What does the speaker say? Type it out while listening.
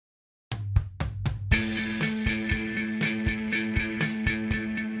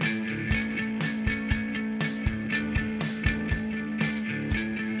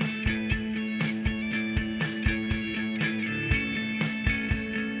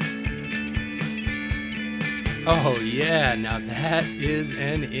Oh yeah, now that is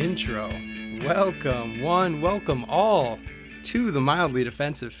an intro. Welcome one, welcome all to the Mildly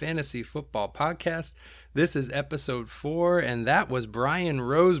Defensive Fantasy Football Podcast. This is episode 4, and that was Brian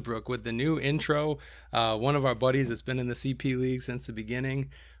Rosebrook with the new intro. One of our buddies that's been in the CP League since the beginning.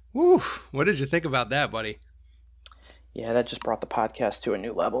 Woo! What did you think about that, buddy? Yeah, that just brought the podcast to a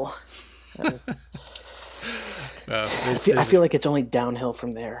new level. I feel like it's only downhill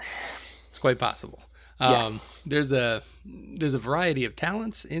from there. It's quite possible. Yeah. There's a variety of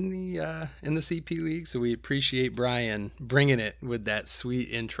talents in the CP League, so we appreciate Brian bringing it with that sweet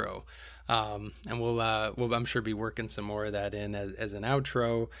intro. And we'll I'm sure be working some more of that in as an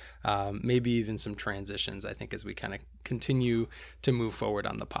outro, maybe even some transitions, I think, as we kind of continue to move forward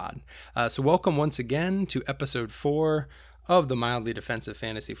on the pod. So welcome once again to episode 4 of the Mildly Defensive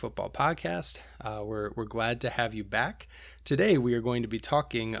Fantasy Football Podcast. We're glad to have you back. Today we are going to be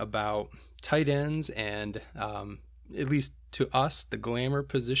talking about tight ends and, at least to us, the glamour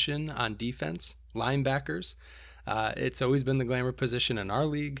position on defense, linebackers. It's always been the glamour position in our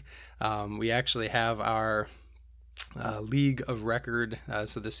league. We actually have our league of record,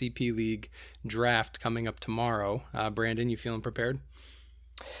 so the CP League draft coming up tomorrow. Brandon, you feeling prepared?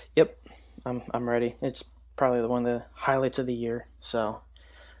 Yep, I'm ready. It's probably one of the highlights of the year, so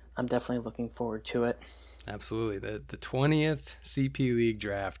I'm definitely looking forward to it. Absolutely. The 20th CP League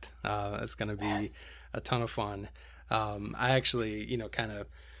draft. It's going to be a ton of fun. I actually, kind of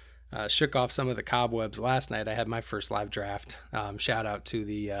shook off some of the cobwebs last night. I had my first live draft. Shout out to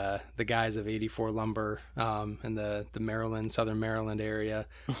the guys of 84 Lumber in the Maryland, Southern Maryland area.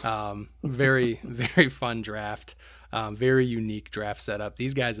 Very, very fun draft. Very unique draft setup.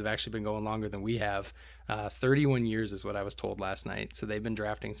 These guys have actually been going longer than we have. 31 years is what I was told last night. So they've been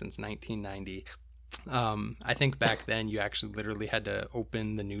drafting since 1990. I think back then you actually literally had to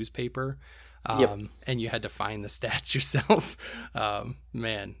open the newspaper and you had to find the stats yourself.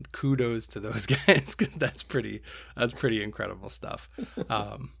 Man, kudos to those guys, because that's pretty incredible stuff.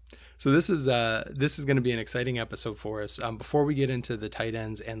 So this is going to be an exciting episode for us. Before we get into the tight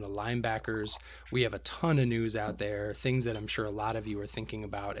ends and the linebackers, we have a ton of news out there, things that I'm sure a lot of you are thinking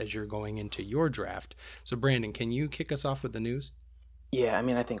about as you're going into your draft. So Brandon, can you kick us off with the news? Yeah,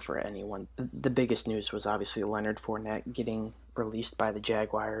 I think for anyone, the biggest news was obviously Leonard Fournette getting released by the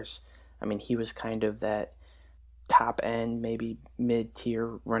Jaguars. He was kind of that top end, maybe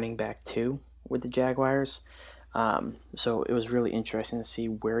mid-tier running back too with the Jaguars. So it was really interesting to see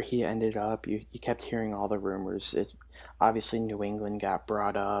where he ended up. You kept hearing all the rumors. Obviously, New England got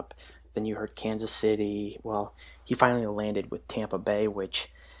brought up. Then you heard Kansas City. Well, he finally landed with Tampa Bay, which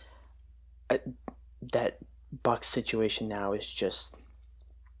that Bucs situation now is just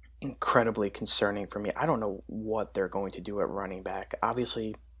incredibly concerning for me. I don't know what they're going to do at running back.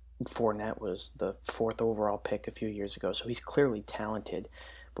 Obviously, Fournette was the 4th overall pick a few years ago, so he's clearly talented.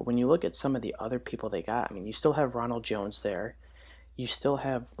 But when you look at some of the other people they got, you still have Ronald Jones there. You still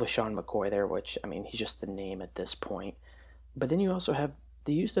have LaShawn McCoy there, which, he's just a name at this point. But then you also have,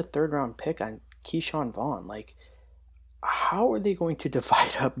 they used a 3rd-round pick on Keyshawn Vaughn. How are they going to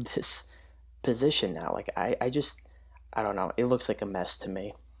divide up this position now? I don't know. It looks like a mess to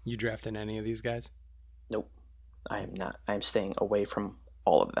me. You drafting any of these guys? Nope. I am not. I'm staying away from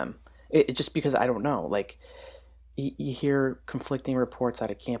all of them. It's just because I don't know. You hear conflicting reports out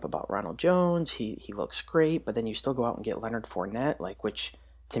of camp about Ronald Jones. He looks great, but then you still go out and get Leonard Fournette, which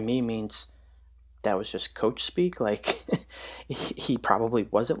to me means that was just coach speak. He probably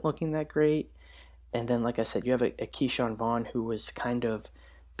wasn't looking that great. And then, like I said, you have a Keyshawn Vaughn who was kind of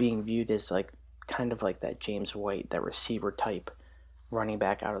being viewed as kind of like that James White, that receiver type running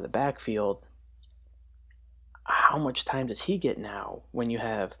back out of the backfield. How much time does he get now when you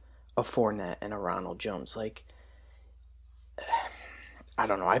have a Fournette and a Ronald Jones? I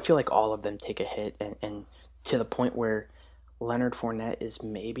don't know. I feel like all of them take a hit, and to the point where Leonard Fournette is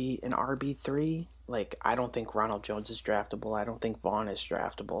maybe an RB3. I don't think Ronald Jones is draftable. I don't think Vaughn is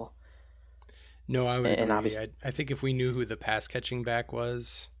draftable. No, I would agree. I think if we knew who the pass catching back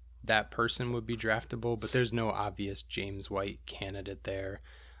was, that person would be draftable, but there's no obvious James White candidate there.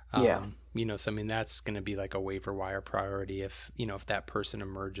 Yeah. So that's going to be a waiver wire priority if that person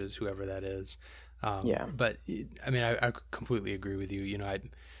emerges, whoever that is. Yeah. But I completely agree with you.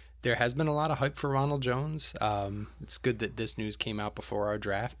 There has been a lot of hype for Ronald Jones. It's good that this news came out before our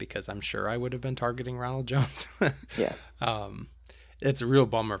draft, because I'm sure I would have been targeting Ronald Jones. Yeah. It's a real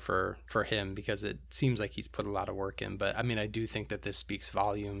bummer for him, because it seems like he's put a lot of work in. But I do think that this speaks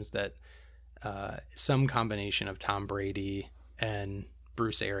volumes that some combination of Tom Brady and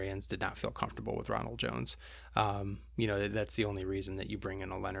Bruce Arians did not feel comfortable with Ronald Jones. That's the only reason that you bring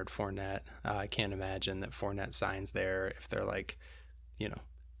in a Leonard Fournette. I can't imagine that Fournette signs there if they're like,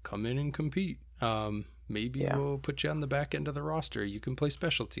 come in and compete. Maybe we'll put you on the back end of the roster. You can play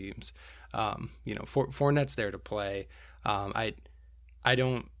special teams. Fournette's there to play. I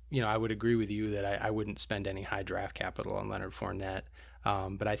don't, I would agree with you that I wouldn't spend any high draft capital on Leonard Fournette.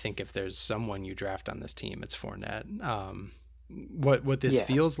 But I think if there's someone you draft on this team, it's Fournette. What this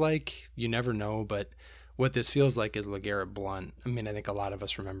feels like, you never know, but what this feels like is LeGarrette Blount. I mean, I think a lot of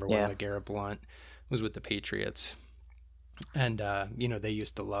us remember when LeGarrette Blount was with the Patriots. And, they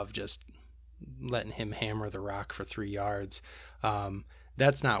used to love just letting him hammer the rock for 3 yards.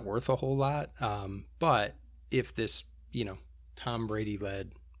 That's not worth a whole lot. But if this, Tom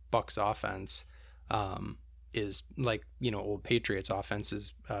Brady-led Bucs offense is like, old Patriots offense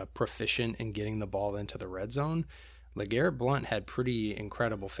is proficient in getting the ball into the red zone, LeGarrette Blount had pretty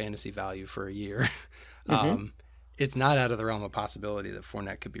incredible fantasy value for a year. It's not out of the realm of possibility that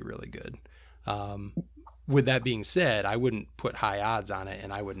Fournette could be really good. With that being said, I wouldn't put high odds on it,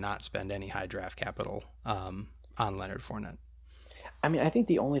 and I would not spend any high draft capital on Leonard Fournette. I mean, I think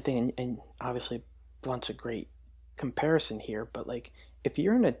the only thing, and obviously Blunt's a great comparison here, but like if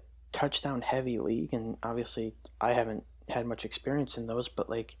you're in a touchdown heavy league, and obviously I haven't had much experience in those, but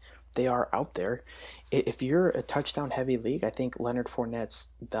like they are out there. If you're a touchdown heavy league, I think Leonard Fournette's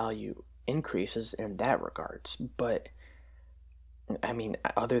value increases in that regards. But I mean,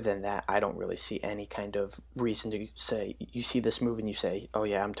 other than that, I don't really see any kind of reason to say you see this move and you say, oh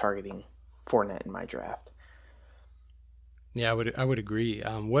yeah, I'm targeting Fournette in my draft. Yeah, I would agree.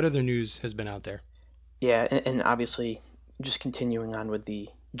 What other news has been out there? Yeah, and obviously just continuing on with the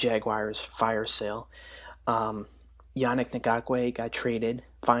Jaguars fire sale. Yannick Ngakoue got traded,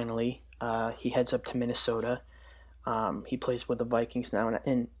 finally. He heads up to Minnesota. He plays with the Vikings now.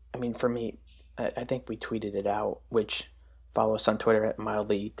 And I mean, for me, I think we tweeted it out, which follow us on Twitter at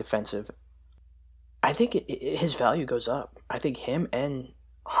Mildly Defensive. I think his value goes up. I think him and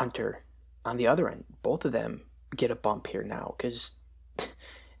Hunter on the other end, both of them get a bump here now because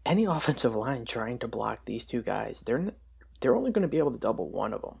any offensive line trying to block these two guys, they're only going to be able to double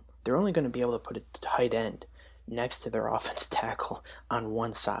one of them. They're only going to be able to put a tight end next to their offensive tackle on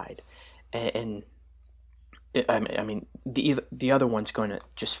one side, and I mean the other one's going to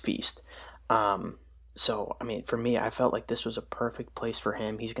just feast. So I mean, for me, I felt like this was a perfect place for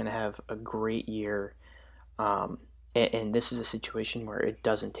him. He's going to have a great year, and this is a situation where it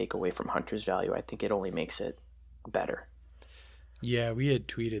doesn't take away from Hunter's value. I think it only makes it better. Yeah, we had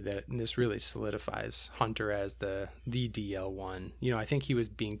tweeted that, and this really solidifies Hunter as the DL1. I think he was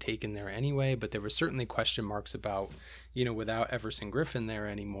being taken there anyway, but there were certainly question marks about, without Everson Griffin there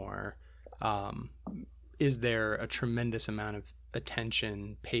anymore, is there a tremendous amount of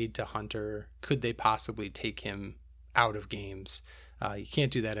attention paid to Hunter? Could they possibly take him out of games? You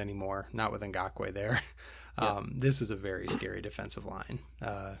can't do that anymore, not with Ngakoue there. Yep. This is a very scary defensive line.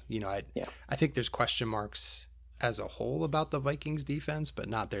 I think there's question marks as a whole about the Vikings defense, but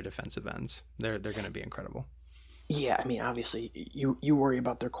not their defensive ends. They're going to be incredible. Yeah, I mean, obviously you worry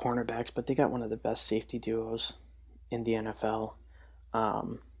about their cornerbacks, but they got one of the best safety duos in the NFL.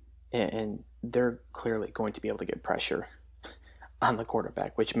 And they're clearly going to be able to get pressure on the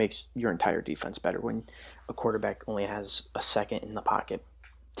quarterback, which makes your entire defense better when a quarterback only has a second in the pocket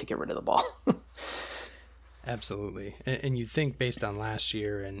to get rid of the ball. Absolutely. And you think based on last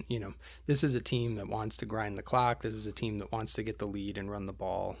year, and, this is a team that wants to grind the clock. This is a team that wants to get the lead and run the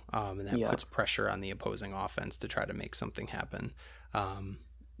ball. And that puts pressure on the opposing offense to try to make something happen.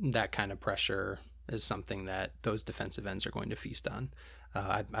 That kind of pressure is something that those defensive ends are going to feast on.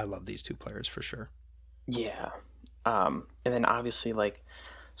 I love these two players for sure. Yeah. And then obviously,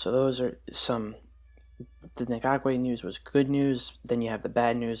 so those are the Ngakoue news was good news. Then you have the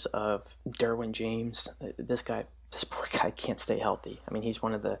bad news of Derwin James. This poor guy can't stay healthy. I mean,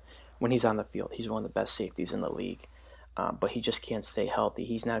 when he's on the field, he's one of the best safeties in the league. But he just can't stay healthy.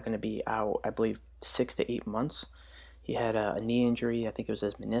 He's not going to be out, I believe, 6 to 8 months. He had a knee injury. I think it was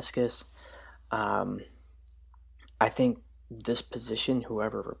his meniscus. I think this position,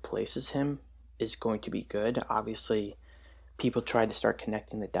 whoever replaces him, is going to be good. Obviously, people tried to start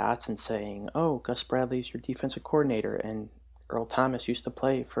connecting the dots and saying, oh, Gus Bradley's your defensive coordinator, and Earl Thomas used to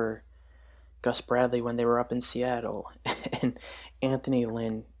play for Gus Bradley when they were up in Seattle. And Anthony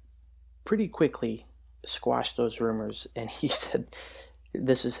Lynn pretty quickly squashed those rumors, and he said,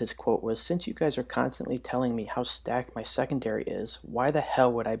 this is his quote, was, "Since you guys are constantly telling me how stacked my secondary is, why the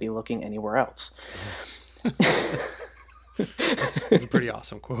hell would I be looking anywhere else?" That's a pretty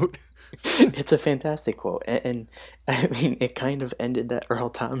awesome quote. It's a fantastic quote, and I mean, it kind of ended that Earl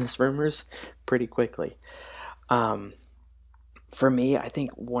Thomas rumors pretty quickly. Um, for me, I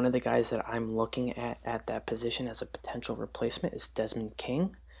think one of the guys that I'm looking at that position as a potential replacement is Desmond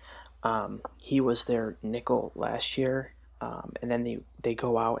King. He was their nickel last year, and then they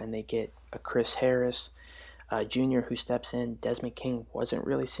go out and they get a Chris Harris Jr. who steps in. Desmond King wasn't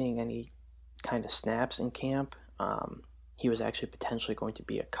really seeing any kind of snaps in camp. He was actually potentially going to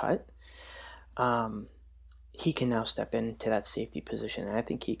be a cut. Um, he can now step into that safety position, and I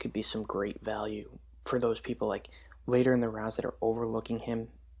think he could be some great value for those people like later in the rounds that are overlooking him.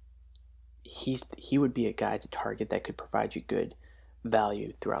 He would be a guy to target that could provide you good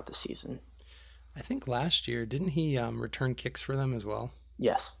value throughout the season. I think last year, didn't he return kicks for them as well?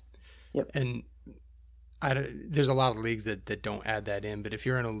 Yes. Yep. And there's a lot of leagues that don't add that in, but if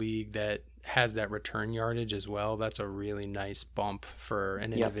you're in a league that has that return yardage as well, that's a really nice bump for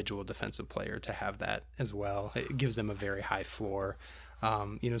an individual defensive player to have that as well. It gives them a very high floor.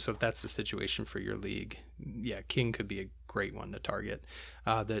 So if that's the situation for your league, yeah, King could be a great one to target.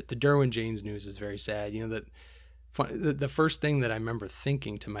 The Derwin James news is very sad. The first thing that I remember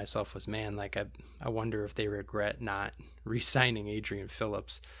thinking to myself was, man, like I wonder if they regret not re-signing Adrian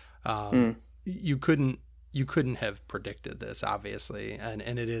Phillips. You couldn't have predicted this, obviously, and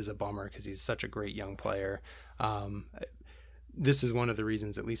it is a bummer because he's such a great young player. This is one of the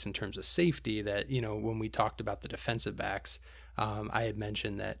reasons, at least in terms of safety, that when we talked about the defensive backs, I had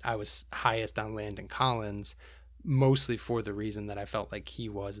mentioned that I was highest on Landon Collins, mostly for the reason that I felt like he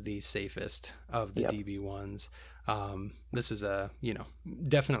was the safest of the DB ones. This is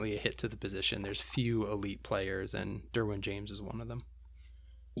definitely a hit to the position. There's few elite players, and Derwin James is one of them.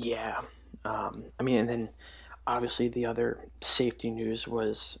 Yeah. And then obviously the other safety news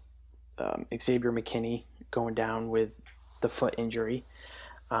was Xavier McKinney going down with the foot injury.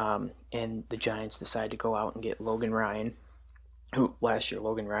 And the Giants decided to go out and get Logan Ryan, who last year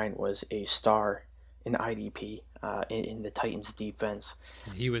Logan Ryan was a star in IDP in the Titans defense.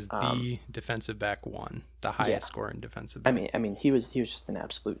 He was the defensive back one, the highest scoring defensive back. I mean he was just an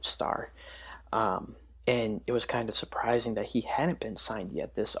absolute star. And it was kind of surprising that he hadn't been signed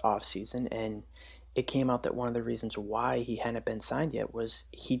yet this offseason. And it came out that one of the reasons why he hadn't been signed yet was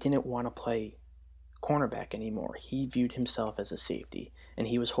he didn't want to play cornerback anymore. He viewed himself as a safety, and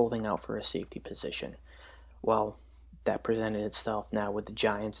he was holding out for a safety position. Well, that presented itself now with the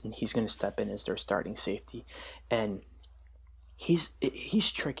Giants, and he's going to step in as their starting safety. And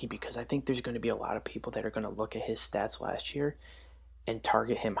he's tricky because I think there's going to be a lot of people that are going to look at his stats last year and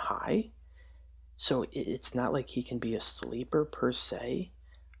target him high. So it's not like he can be a sleeper per se.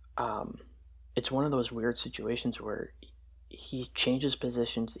 It's one of those weird situations where he changes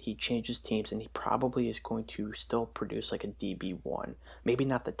positions, he changes teams, and he probably is going to still produce like a DB1. Maybe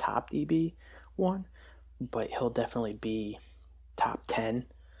not the top DB1, but he'll definitely be top 10,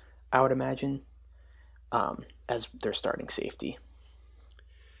 I would imagine, as their starting safety.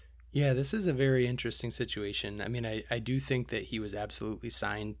 Yeah, this is a very interesting situation. I mean, I do think that he was absolutely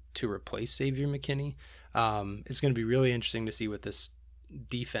signed to replace Xavier McKinney. It's going to be really interesting to see what this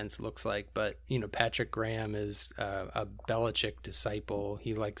defense looks like. But, Patrick Graham is a Belichick disciple.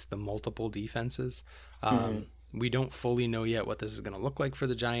 He likes the multiple defenses. We don't fully know yet what this is going to look like for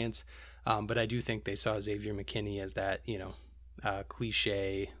the Giants. But I do think they saw Xavier McKinney as that,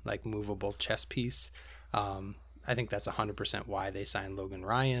 cliche, like movable chess piece. I think that's 100% why they signed Logan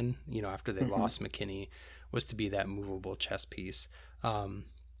Ryan, after they lost McKinney, was to be that movable chess piece.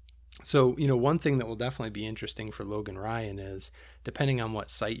 So, one thing that will definitely be interesting for Logan Ryan is, depending on what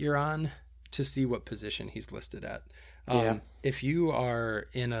site you're on, to see what position he's listed at. If you are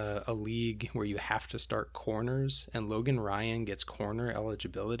in a league where you have to start corners and Logan Ryan gets corner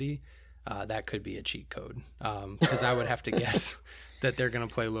eligibility, that could be a cheat code. Because I would have to guess that they're going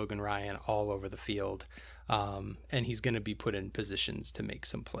to play Logan Ryan all over the field. And he's going to be put in positions to make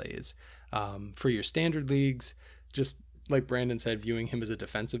some plays. For your standard leagues, just like Brandon said, viewing him as a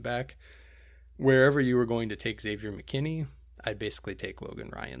defensive back, wherever you were going to take Xavier McKinney, I'd basically take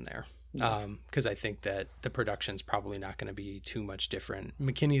Logan Ryan there. Because I think that the production's probably not going to be too much different.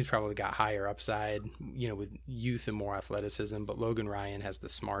 McKinney's probably got higher upside, with youth and more athleticism, but Logan Ryan has the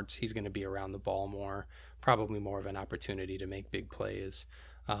smarts. He's going to be around the ball more, probably more of an opportunity to make big plays.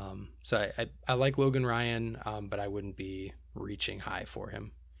 So I like Logan Ryan, but I wouldn't be reaching high for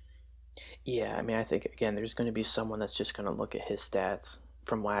him. Yeah, I think, again, there's going to be someone that's just going to look at his stats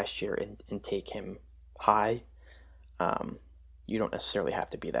from last year and take him high. You don't necessarily have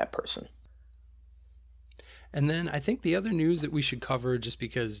to be that person. And then I think the other news that we should cover, just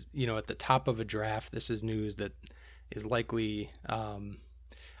because, at the top of a draft, this is news that is likely on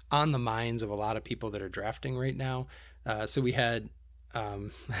the minds of a lot of people that are drafting right now. So we had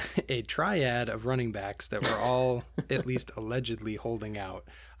a triad of running backs that were all at least allegedly holding out.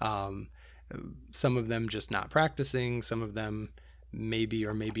 Um, some of them just not practicing, some of them maybe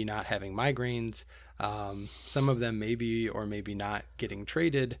or maybe not having migraines, some of them maybe or maybe not getting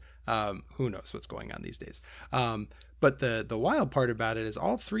traded. Who knows what's going on these days? But the wild part about it is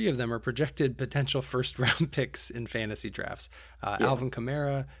all three of them are projected potential first round picks in fantasy drafts. Alvin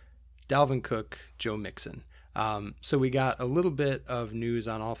Kamara, Dalvin Cook, Joe Mixon. So we got a little bit of news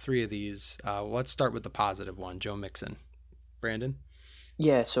on all three of these. Let's start with the positive one, Joe Mixon. Brandon?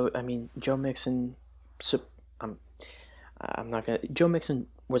 Yeah, so I mean, Joe Mixon. So I'm not gonna. Joe Mixon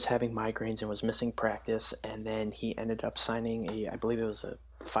was having migraines and was missing practice, and then he ended up signing I believe it was a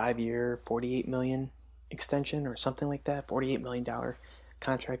 5-year, $48 million extension or something like that, $48 million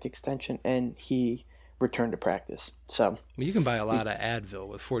contract extension, and he returned to practice. So you can buy a lot of Advil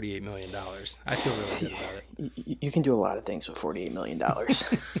with $48 million. I feel really good about it. You can do a lot of things with $48 million.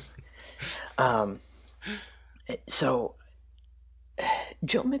 So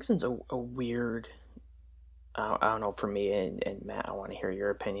Joe Mixon's a weird. I don't know, for me, and Matt, I want to hear your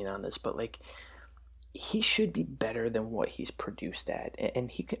opinion on this, but like, he should be better than what he's produced at, and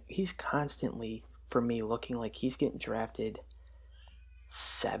he's constantly, for me, looking like he's getting drafted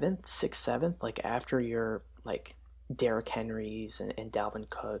 6th, 7th, like after your like Derrick Henrys and Dalvin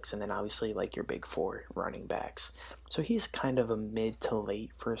Cooks, and then obviously like your big four running backs. So he's kind of a mid to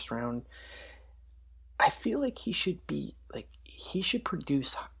late first round. I feel like he should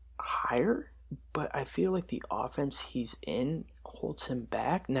produce higher, but I feel like the offense he's in holds him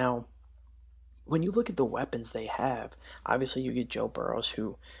back. Now, when you look at the weapons they have, obviously you get Joe Burrows,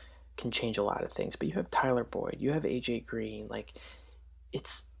 who can change a lot of things, but you have Tyler Boyd, you have AJ Green. Like,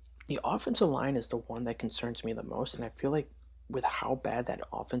 it's the offensive line is the one that concerns me the most, and I feel like with how bad that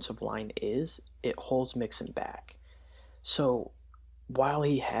offensive line is, it holds Mixon back. So while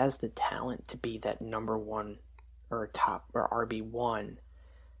he has the talent to be that number one or top or RB1,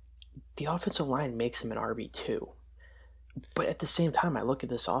 the offensive line makes him an RB2. But at the same time, I look at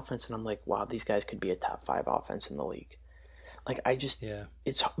this offense and I'm like, wow, these guys could be a top 5 offense in the league. Like,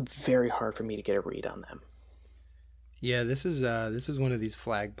 it's very hard for me to get a read on them. Yeah, this is one of these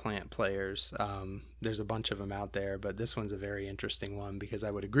flag plant players. There's a bunch of them out there, but this one's a very interesting one because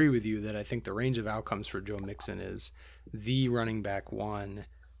I would agree with you that I think the range of outcomes for Joe Mixon is the running back 1,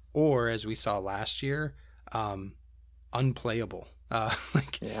 or as we saw last year, unplayable.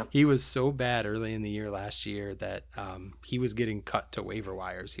 He was so bad early in the year last year that he was getting cut to waiver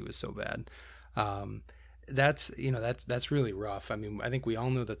wires. He was so bad. That's really rough. I mean, I think we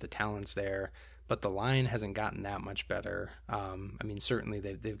all know that the talent's there, but the line hasn't gotten that much better. I mean, certainly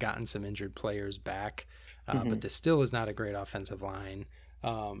they've gotten some injured players back, but this still is not a great offensive line.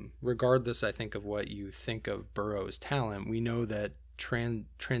 Regardless, I think, of what you think of Burrow's talent, we know that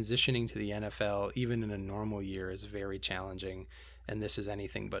transitioning to the NFL, even in a normal year, is very challenging. And this is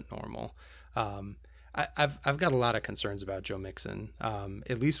anything but normal. I've got a lot of concerns about Joe Mixon.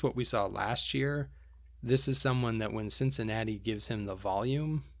 At least what we saw last year, this is someone that when Cincinnati gives him the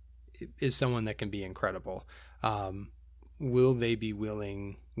volume, is someone that can be incredible. Will they be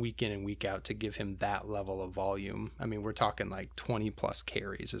willing week in and week out to give him that level of volume? I mean, we're talking like 20 plus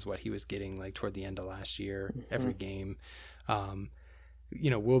carries is what he was getting like toward the end of last year, every game.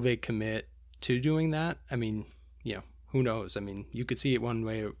 Will they commit to doing that? I mean, who knows? I mean, you could see it one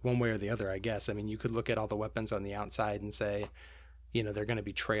way or the other, I guess. I mean, you could look at all the weapons on the outside and say, they're going to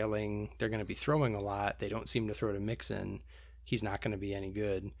be trailing. They're going to be throwing a lot. They don't seem to throw to Mixon. He's not going to be any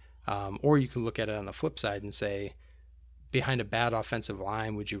good. Or you could look at it on the flip side and say, behind a bad offensive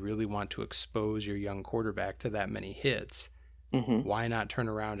line, would you really want to expose your young quarterback to that many hits? Why not turn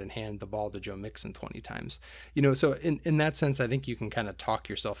around and hand the ball to Joe Mixon 20 times? So in that sense, I think you can kind of talk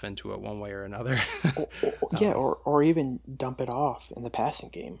yourself into it one way or another. or even dump it off in the passing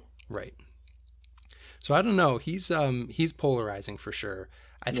game. Right. So I don't know. He's polarizing for sure.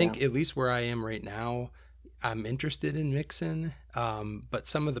 I think at least where I am right now, I'm interested in Mixon, but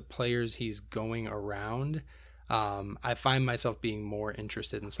some of the players he's going around, I find myself being more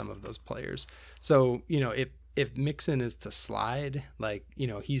interested in some of those players. So, if Mixon is to slide,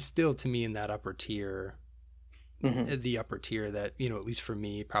 he's still to me in that upper tier, the upper tier that, at least for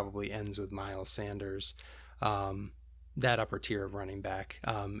me, probably ends with Miles Sanders, that upper tier of running back.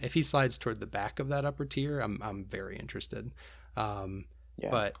 If he slides toward the back of that upper tier, I'm very interested.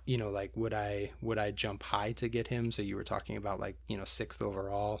 But, would I jump high to get him? So you were talking about 6th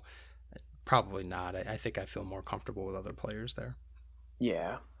overall. Probably not. I think I feel more comfortable with other players there.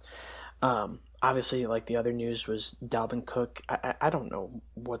 Yeah. Obviously, like the other news was Dalvin Cook. I don't know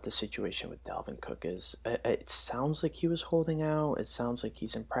what the situation with Dalvin Cook is. It sounds like he was holding out. It sounds like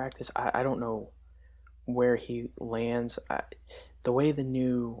he's in practice. I don't know where he lands. The way the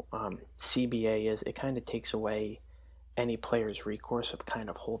new CBA is, it kind of takes away any player's recourse of kind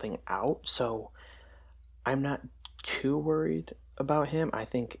of holding out. So I'm not too worried about him. I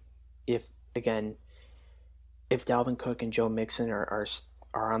think if again, if Dalvin Cook and Joe Mixon are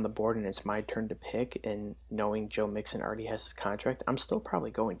on the board and it's my turn to pick, and knowing Joe Mixon already has his contract, I'm still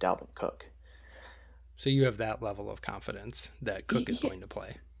probably going Dalvin Cook. So you have that level of confidence that Cook is Yeah, going to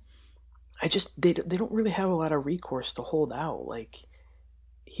play. I just they don't really have a lot of recourse to hold out. Like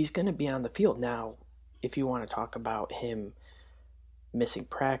he's going to be on the field now. If you want to talk about him missing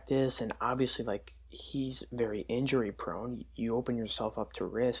practice, and obviously like he's very injury prone, you open yourself up to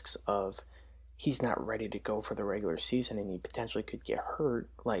risks of he's not ready to go for the regular season and he potentially could get hurt.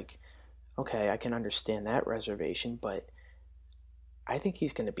 Like, okay, I can understand that reservation, but I think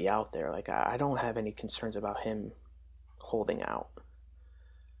he's going to be out there. Like, I don't have any concerns about him holding out.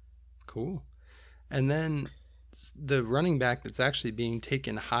 Cool. And then the running back that's actually being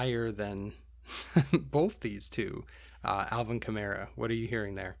taken higher than both these two, Alvin Kamara. What are you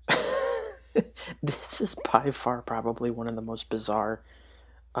hearing there? This is by far probably one of the most bizarre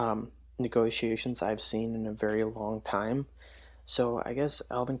negotiations I've seen in a very long time. So I guess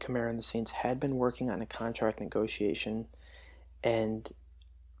Alvin Kamara and the Saints had been working on a contract negotiation, and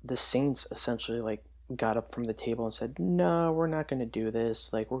the Saints essentially like got up from the table and said, "No, we're not going to do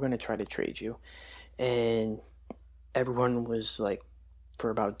this. Like, we're going to try to trade you." And everyone was like, for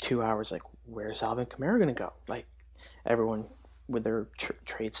about 2 hours, like, "Where's Alvin Kamara going to go?" Like, everyone with their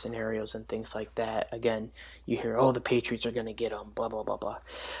trade scenarios and things like that. Again, you hear, "Oh, the Patriots are going to get him," blah blah blah blah.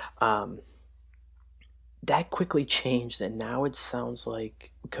 Um, that quickly changed, and now it sounds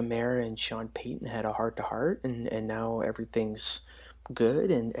like Kamara and Sean Payton had a heart to heart, and now everything's good,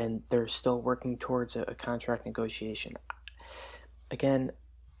 and they're still working towards a contract negotiation. Again,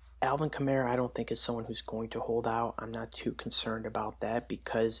 Alvin Kamara, I don't think is someone who's going to hold out. I'm not too concerned about that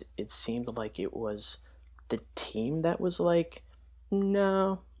because it seemed like it was the team that was like,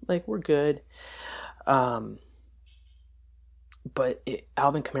 no, like we're good. Um, but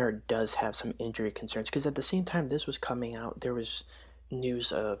Alvin Kamara does have some injury concerns because at the same time this was coming out, there was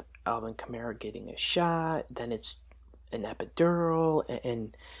news of Alvin Kamara getting a shot, then it's an epidural,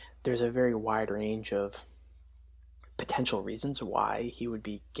 and there's a very wide range of potential reasons why he would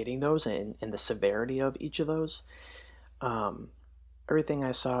be getting those, and the severity of each of those. Um, Everything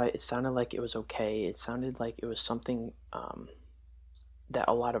I saw, it sounded like it was okay. It sounded like it was something that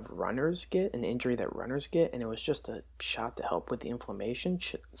a lot of runners get, an injury that runners get, and it was just a shot to help with the inflammation.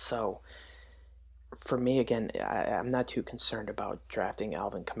 So for me, again, I'm not too concerned about drafting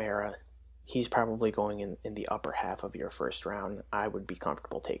Alvin Kamara. He's probably going in the upper half of your first round. I would be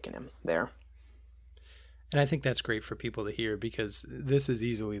comfortable taking him there. And I think that's great for people to hear because this is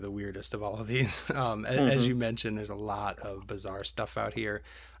easily the weirdest of all of these. As Mm-hmm. you mentioned, there's a lot of bizarre stuff out here.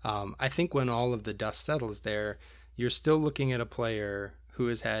 I think when all of the dust settles there, you're still looking at a player who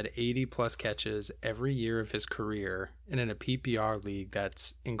has had 80 plus catches every year of his career, and in a PPR league,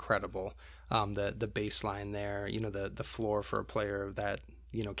 that's incredible. The baseline there, the floor for a player of that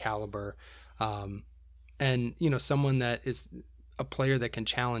caliber, um, and someone that is a player that can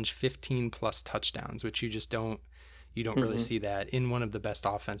challenge 15 plus touchdowns, which you don't really Mm-hmm. see that in one of the best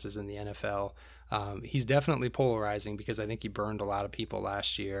offenses in the NFL. He's definitely polarizing because I think he burned a lot of people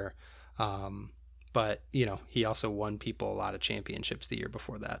last year. But he also won people a lot of championships the year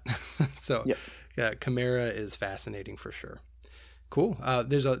before that. So Yep. yeah, Kamara is fascinating for sure. Cool.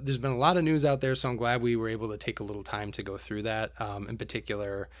 There's been a lot of news out there, so I'm glad we were able to take a little time to go through that. In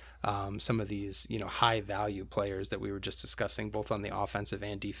particular, some of these high value players that we were just discussing, both on the offensive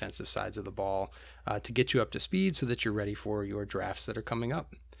and defensive sides of the ball, to get you up to speed so that you're ready for your drafts that are coming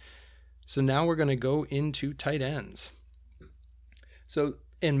up. So now we're going to go into tight ends. So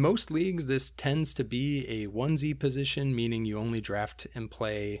in most leagues, this tends to be a onesie position, meaning you only draft and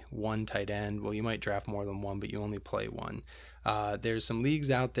play one tight end. Well, you might draft more than one, but you only play one. There's some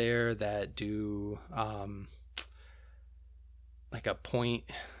leagues out there that do like a point,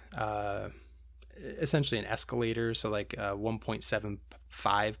 essentially an escalator. So like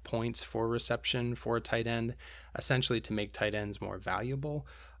 1.75 points for reception for a tight end, essentially to make tight ends more valuable.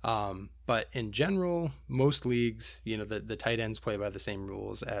 But in general, most leagues, the tight ends play by the same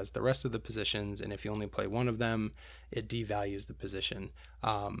rules as the rest of the positions. And if you only play one of them, it devalues the position.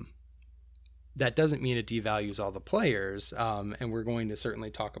 That doesn't mean it devalues all the players. And we're going to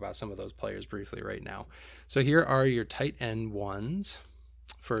certainly talk about some of those players briefly right now. So here are your tight end ones.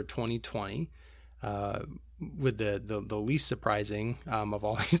 for 2020. With the least surprising of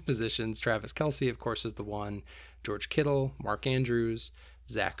all these positions, Travis Kelce, of course, is the one. George Kittle, Mark Andrews,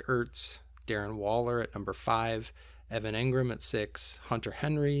 Zach Ertz, Darren Waller at number 5, Evan Engram at 6, Hunter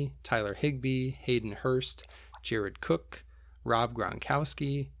Henry, Tyler Higbee, Hayden Hurst, Jared Cook, Rob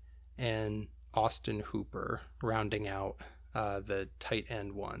Gronkowski, and Austin Hooper, rounding out the tight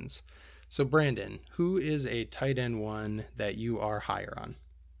end ones. So, Brandon, who is a tight end one that you are higher on?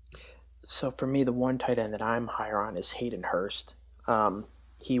 So for me, the one tight end that I'm higher on is Hayden Hurst.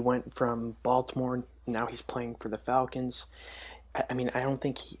 He went from Baltimore, now he's playing for the Falcons. I mean, I don't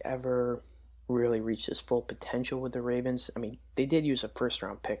think he ever really reached his full potential with the Ravens. I mean, they did use a first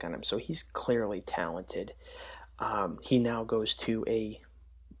round pick on him, so he's clearly talented. He now goes to a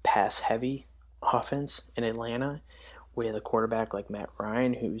pass heavy offense in Atlanta with a quarterback like Matt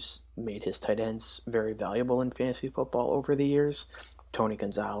Ryan, who's made his tight ends very valuable in fantasy football over the years. Tony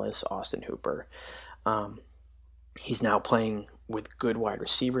Gonzalez, Austin Hooper. He's now playing with good wide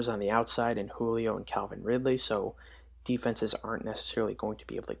receivers on the outside in Julio and Calvin Ridley, so defenses aren't necessarily going to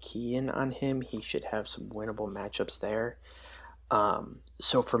be able to key in on him. He should have some winnable matchups there.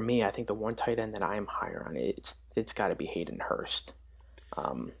 So for me, I think the one tight end that I am higher on, it's got to be Hayden Hurst.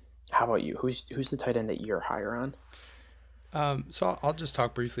 How about you? Who's the tight end that you're higher on? So I'll just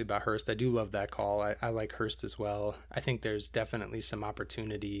talk briefly about Hurst. I do love that call. I like Hurst as well. I think there's definitely some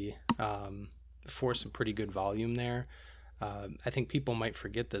opportunity for some pretty good volume there. I think people might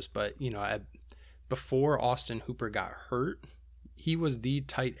forget this, but before Austin Hooper got hurt, he was the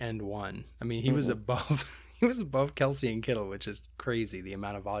tight end one. I mean, he was above Kelce and Kittle, which is crazy, the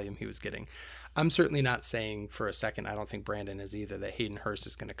amount of volume he was getting. I'm certainly not saying for a second, I don't think Brandon is either, that Hayden Hurst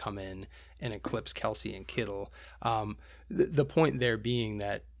is going to come in and eclipse Kelce and Kittle. The point there being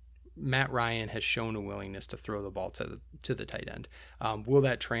that Matt Ryan has shown a willingness to throw the ball to the tight end. Will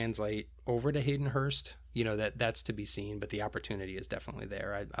that translate over to Hayden Hurst? That's to be seen, but the opportunity is definitely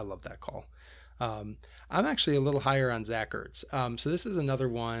there. I love that call. I'm actually a little higher on Zach Ertz. So this is another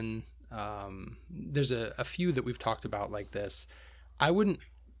one. There's a few that we've talked about like this. I wouldn't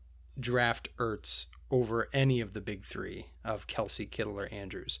draft Ertz over any of the big three of Kelce, Kittle, or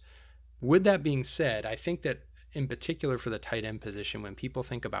Andrews. With that being said, I think that in particular for the tight end position, when people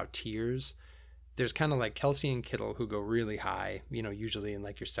think about tiers, there's kind of like Kelce and Kittle who go really high, usually in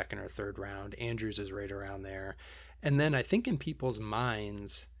like your second or third round. Andrews is right around there. And then I think in people's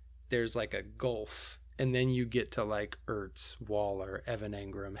minds, there's like a gulf. And then you get to like Ertz, Waller, Evan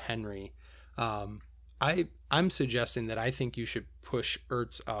Engram, Henry. I'm suggesting that I think you should push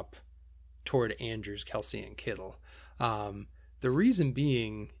Ertz up toward Andrews, Kelce, and Kittle. The reason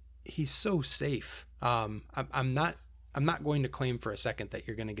being, he's so safe. I'm not going to claim for a second that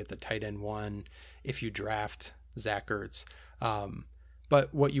you're going to get the tight end one if you draft Zach Ertz.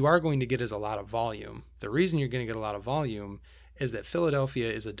 But what you are going to get is a lot of volume. The reason you're going to get a lot of volume is that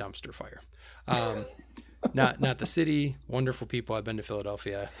Philadelphia is a dumpster fire. Not the city, wonderful people. I've been to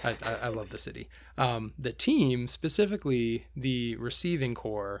Philadelphia. I love the city. The team, specifically the receiving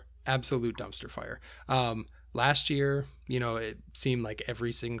core, absolute dumpster fire. Last year, it seemed like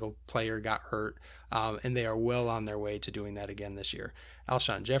every single player got hurt, and they are well on their way to doing that again this year.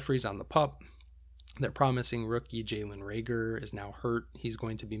 Alshon Jeffrey's on the PUP. They're promising rookie Jalen Reagor is now hurt. He's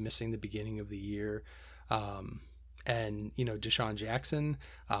going to be missing the beginning of the year. And Deshaun Jackson,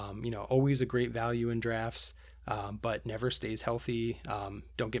 always a great value in drafts, but never stays healthy.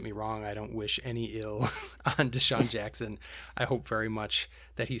 Don't get me wrong, I don't wish any ill on Deshaun Jackson. I hope very much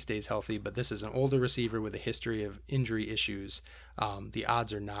that he stays healthy, but this is an older receiver with a history of injury issues. The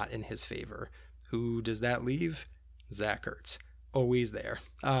odds are not in his favor. Who does that leave? Zach Ertz, always there.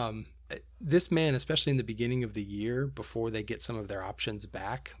 This man, especially in the beginning of the year, before they get some of their options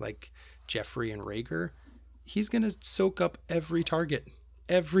back, like Jeffrey and Reagor, he's going to soak up every target.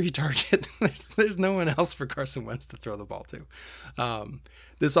 There's no one else for Carson Wentz to throw the ball to.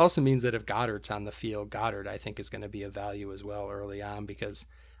 This also means that if Goddard's on the field, Goddard, I think, is going to be a value as well early on, because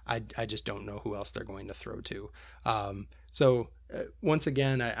I just don't know who else they're going to throw to. So once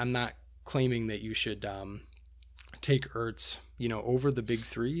again, I'm not claiming that you should take Ertz, over the big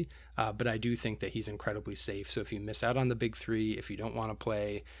three, but I do think that he's incredibly safe. So if you miss out on the big three, if you don't want to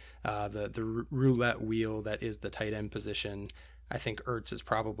play the roulette wheel that is the tight end position, I think Ertz is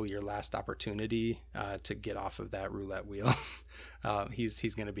probably your last opportunity to get off of that roulette wheel.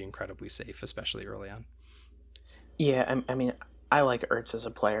 He's going to be incredibly safe, especially early on. Yeah, I mean, I like Ertz as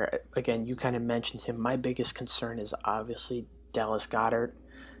a player. Again, you kind of mentioned him. My biggest concern is obviously Dallas Goedert.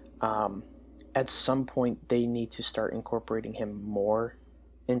 At some point, they need to start incorporating him more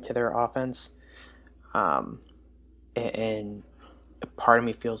into their offense. And part of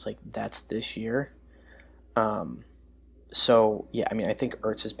me feels like that's this year. So yeah, I mean, I think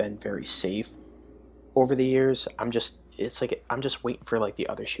Ertz has been very safe over the years. It's like I'm just waiting for like the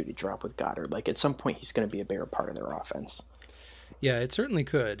other shoe to drop with Goddard. Like at some point, he's going to be a bigger part of their offense. Yeah, it certainly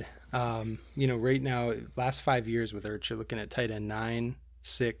could. Right now, last 5 years with Ertz, you're looking at tight end 9,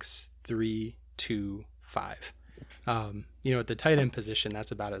 6, 3, 2, 5. At the tight end position,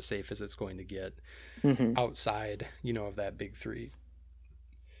 that's about as safe as it's going to get outside, of that big three.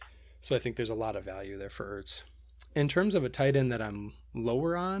 So I think there's a lot of value there for Ertz. In terms of a tight end that I'm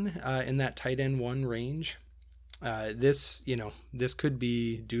lower on in that tight end 1 range, this could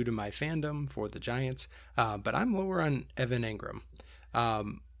be due to my fandom for the Giants, but I'm lower on Evan Engram.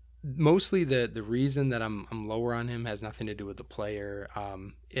 Mostly the reason that I'm lower on him has nothing to do with the player.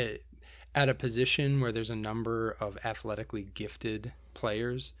 At a position where there's a number of athletically gifted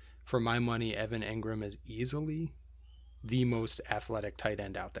players, for my money, Evan Engram is easily the most athletic tight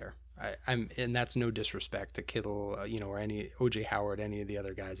end out there. And that's no disrespect to Kittle, or any OJ Howard, any of the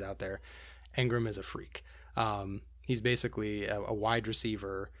other guys out there. Engram is a freak. He's basically a wide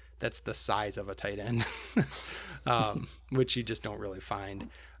receiver that's the size of a tight end, which you just don't really find.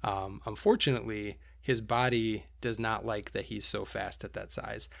 Unfortunately, his body does not like that he's so fast at that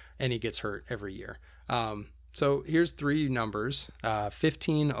size, and he gets hurt every year. So here's 3 numbers,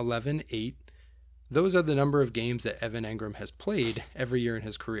 15, 11, 8. Those are the number of games that Evan Engram has played every year in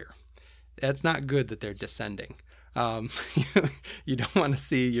his career. That's not good that they're descending. You don't want to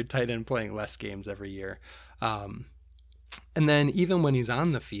see your tight end playing less games every year. And then even when he's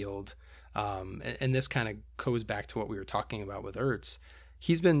on the field, and this kind of goes back to what we were talking about with Ertz,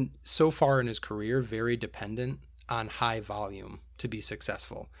 he's been so far in his career very dependent on high volume to be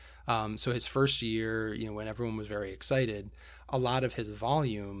successful. So his first year, when everyone was very excited, a lot of his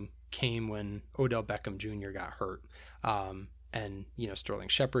volume came when Odell Beckham Jr. got hurt. And Sterling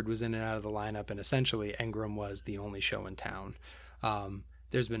Shepard was in and out of the lineup, and essentially Engram was the only show in town.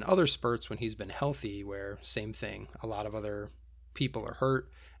 There's been other spurts when he's been healthy where same thing. A lot of other people are hurt.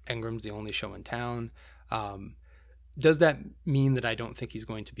 Engram's the only show in town. Does that mean that I don't think he's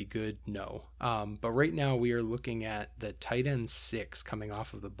going to be good? No. But right now we are looking at the tight end 6 coming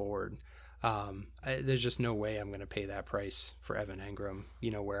off of the board. There's just no way I'm going to pay that price for Evan Engram,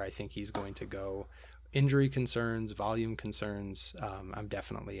 where I think he's going to go. Injury concerns, volume concerns, I'm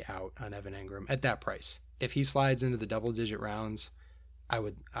definitely out on Evan Engram at that price. If he slides into the double-digit rounds, I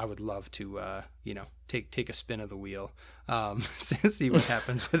would love to take a spin of the wheel, see what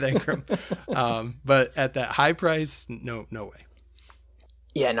happens with Engram. But at that high price, no way.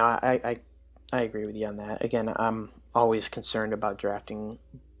 Yeah, no, I agree with you on that. Again, I'm always concerned about drafting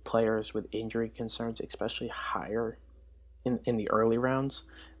players with injury concerns, especially higher in the early rounds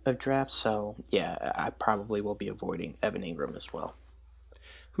of drafts. So yeah, I probably will be avoiding Evan Engram as well.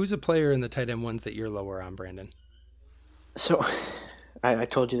 Who's a player in the tight end ones that you're lower on, Brandon? So I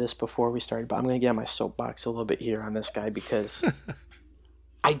told you this before we started, but I'm going to get on my soapbox a little bit here on this guy because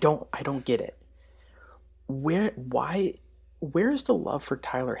I don't get it. Where's the love for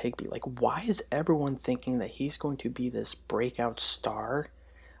Tyler Higbee? Like, why is everyone thinking that he's going to be this breakout star?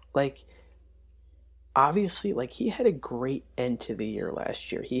 Like, obviously, like, he had a great end to the year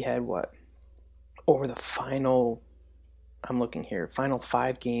last year. He had over the final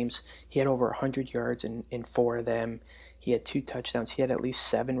 5 games, he had over 100 yards in 4 of them. He had 2 touchdowns. He had at least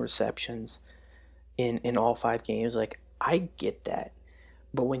 7 receptions in all 5 games. Like, I get that.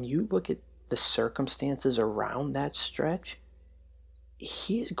 But when you look at the circumstances around that stretch,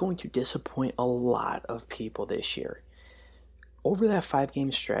 he is going to disappoint a lot of people this year. Over that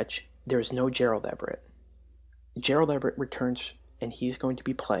 5-game stretch, there's no Gerald Everett. Gerald Everett returns, and he's going to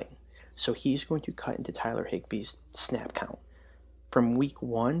be playing. So he's going to cut into Tyler Higbee's snap count. From week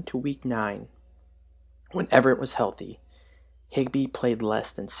 1 to week 9, when Everett was healthy, Higbee played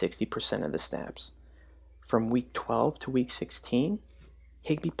less than 60% of the snaps. From week 12 to week 16,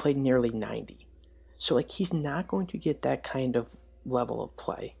 Higbee played nearly 90. So, like, he's not going to get that kind of level of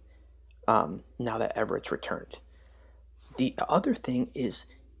play now that Everett's returned. The other thing is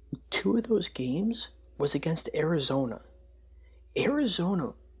 2 of those games was against Arizona.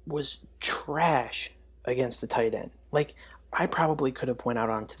 Arizona was trash against the tight end. Like, I probably could have went out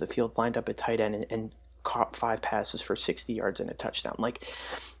onto the field, lined up at tight end, and caught 5 passes for 60 yards and a touchdown. Like,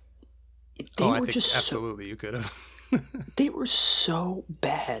 I think absolutely you could have. They were so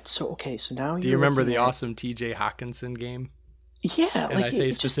bad. So now do you remember the awesome TJ Hawkinson game? Yeah, and I say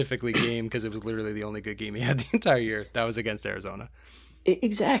specifically game because it was literally the only good game he had the entire year. That was against Arizona.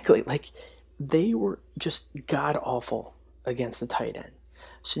 Exactly. Like, they were just god awful against the tight end.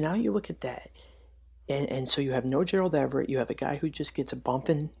 So now you look at that. And so you have no Gerald Everett. You have a guy who just gets a bump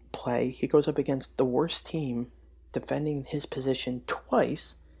in play. He goes up against the worst team defending his position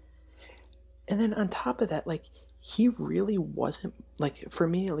twice. And then on top of that, like, he really wasn't, like, for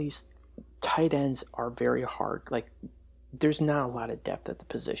me at least, tight ends are very hard. Like, there's not a lot of depth at the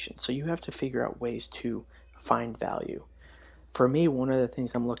position. So you have to figure out ways to find value. For me, one of the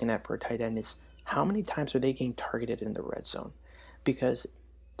things I'm looking at for a tight end is how many times are they getting targeted in the red zone? Because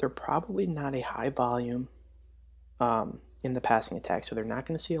they're probably not a high volume in the passing attack, so they're not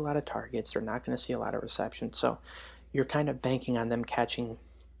going to see a lot of targets. They're not going to see a lot of receptions. So you're kind of banking on them catching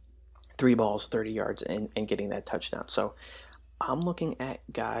 3 balls, 30 yards, and getting that touchdown. So I'm looking at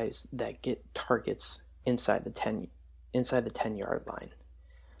guys that get targets inside the 10-yard line.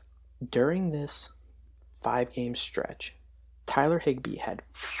 During this 5-game stretch, Tyler Higbee had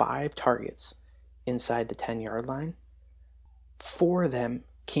 5 targets inside the 10-yard line. 4 of them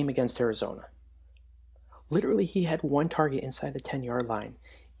came against Arizona. Literally, he had 1 target inside the 10-yard line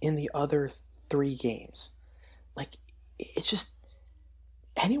in the other 3 games. Like, it's just,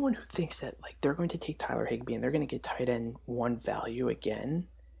 anyone who thinks that, like, they're going to take Tyler Higbee and they're going to get tight end 1 value again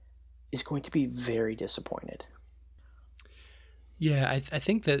is going to be very disappointed. Yeah, I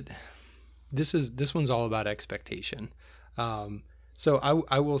think that this one's all about expectation. So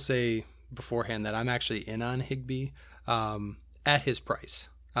I will say beforehand that I'm actually in on Higbee at his price.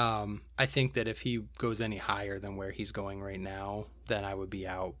 I think that if he goes any higher than where he's going right now, then I would be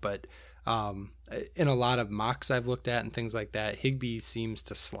out. But in a lot of mocks I've looked at and things like that, Higbee seems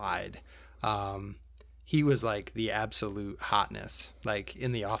to slide. He was like the absolute hotness. Like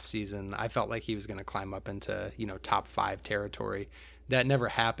in the offseason, I felt like he was going to climb up into, top 5 territory. That never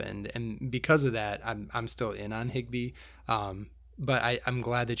happened. And because of that, I'm still in on Higbee. But I'm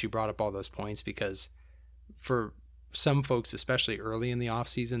glad that you brought up all those points, because for some folks, especially early in the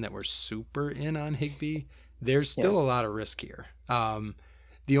offseason that were super in on Higbee, there's still a lot of risk here.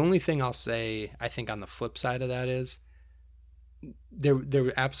 The only thing I'll say, I think on the flip side of that is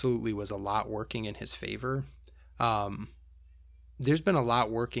there absolutely was a lot working in his favor. There's been a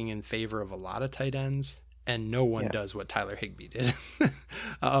lot working in favor of a lot of tight ends, and no one does what Tyler Higbee did.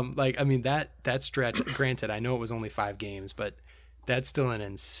 That stretch, granted, I know it was only 5 games, but that's still an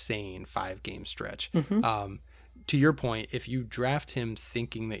insane 5-game stretch. Mm-hmm. To your point, if you draft him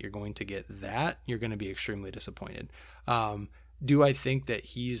thinking that you're going to get that, you're going to be extremely disappointed. Do I think that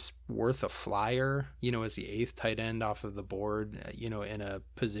he's worth a flyer, as the 8th tight end off of the board, in a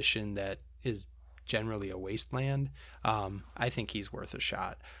position that is generally a wasteland? I think he's worth a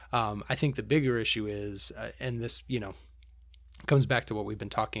shot. I think the bigger issue is, and this, comes back to what we've been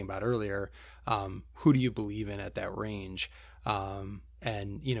talking about earlier, who do you believe in at that range?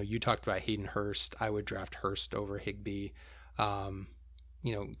 And, you talked about Hayden Hurst. I would draft Hurst over Higbee.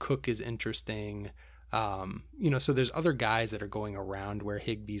 Cook is interesting. So there's other guys that are going around where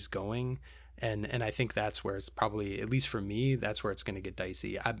Higbee's going. And I think that's where it's probably, at least for me, that's where it's going to get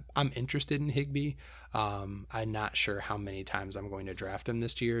dicey. I'm interested in Higbee. I'm not sure how many times I'm going to draft him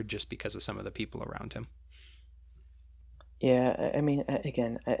this year just because of some of the people around him. Yeah, I mean,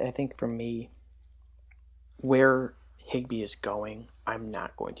 again, I think for me, where Higbee is going, I'm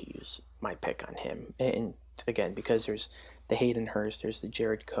not going to use my pick on him. And again, because there's the Hayden Hurst, there's the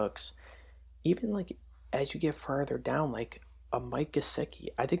Jared Cooks. Even like as you get farther down, like a Mike Gesicki,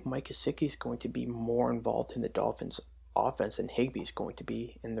 I think Mike Gesicki is going to be more involved in the Dolphins' offense than Higbee's going to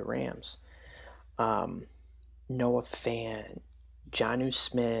be in the Rams. Noah Fant, Jonnu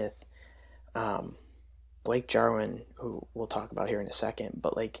Smith, Blake Jarwin, who we'll talk about here in a second,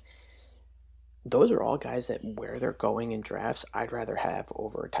 but like those are all guys that where they're going in drafts, I'd rather have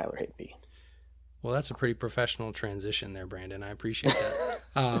over Tyler Higbee. Well, that's a pretty professional transition there, Brandon. I appreciate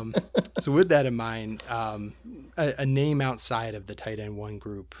that. So with that in mind, a name outside of the tight end 1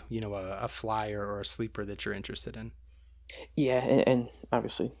 group, a flyer or a sleeper that you're interested in. Yeah, and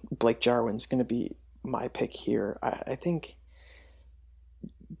obviously Blake Jarwin's going to be my pick here. I think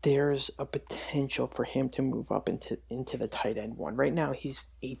there's a potential for him to move up into the tight end 1. Right now he's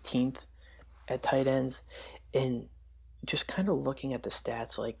 18th at tight ends, and just kind of looking at the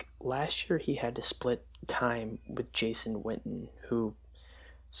stats, like last year he had to split time with Jason Witten, who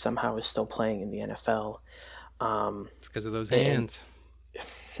somehow is still playing in the NFL. It's because of those hands.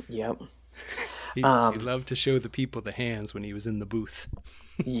 Yep. He loved to show the people the hands when he was in the booth.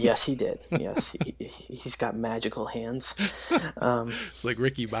 Yes, he did. Yes, he's got magical hands. It's like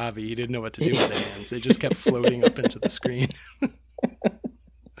Ricky Bobby. He didn't know what to do with the hands. They just kept floating up into the screen.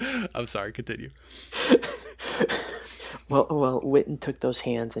 I'm sorry, continue. Well, Witten took those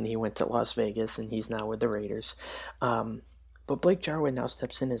hands and he went to Las Vegas, and he's now with the Raiders. But But Blake Jarwin now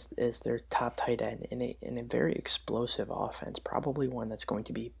steps in as their top tight end in a very explosive offense, probably one that's going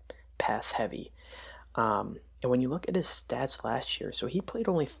to be pass heavy. And when you look at his stats last year, so he played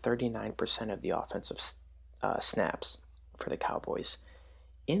only 39% of the offensive snaps for the Cowboys.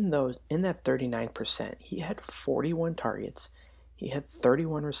 In that 39%, he had 41 targets, he had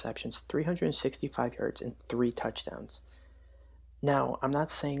 31 receptions, 365 yards, and 3 touchdowns. Now, I'm not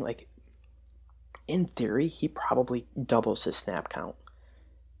saying, like, in theory, he probably doubles his snap count.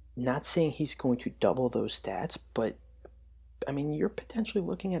 Not saying he's going to double those stats, but I mean, you're potentially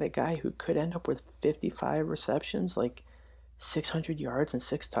looking at a guy who could end up with 55 receptions, like 600 yards and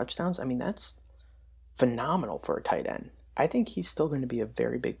 6 touchdowns. I mean, that's phenomenal for a tight end. I think he's still going to be a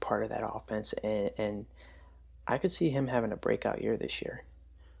very big part of that offense, and I could see him having a breakout year this year.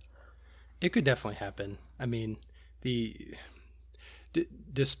 It could definitely happen. I mean,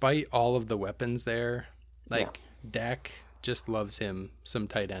 despite all of the weapons there, like Dak just loves him some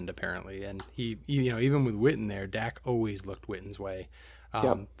tight end apparently, and he even with Witten there, Dak always looked Witten's way.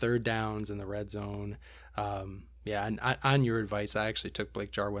 Third downs in the red zone. And on your advice, I actually took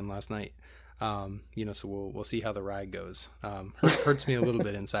Blake Jarwin last night. So we'll see how the ride goes. Hurts me a little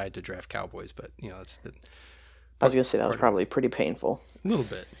bit inside to draft Cowboys, but that's the. I was gonna say that was probably pretty painful. A little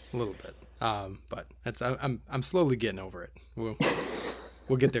bit. But I'm slowly getting over it.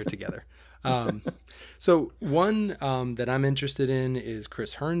 We'll get there together. So one that I'm interested in is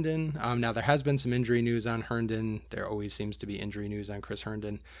Chris Herndon. Now there has been some injury news on Herndon. There always seems to be injury news on Chris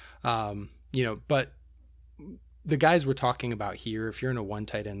Herndon. But the guys we're talking about here, if you're in a one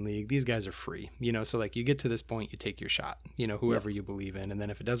tight end league, these guys are free, so like you get to this point, you take your shot, whoever you believe in. And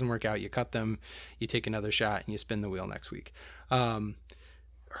then if it doesn't work out, you cut them, you take another shot and you spin the wheel next week.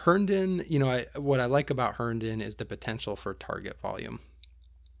 Herndon, what I like about Herndon is the potential for target volume.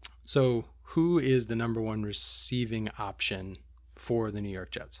 So who is the number one receiving option for the New York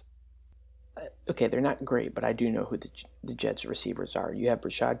Jets? Okay, they're not great, but I do know who the Jets receivers are. You have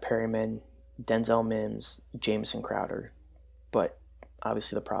Rashad Perryman, Denzel Mims, Jamison Crowder, but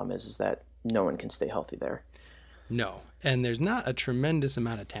obviously the problem is that no one can stay healthy there. No, and there's not a tremendous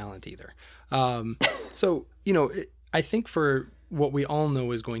amount of talent either. So, I think for what we all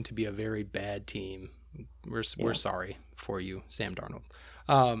know is going to be a very bad team, we're sorry for you, Sam Darnold.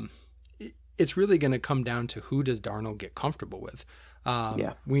 It's really going to come down to who does Darnold get comfortable with.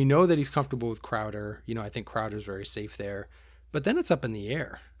 We know that he's comfortable with Crowder. I think Crowder's very safe there. But then it's up in the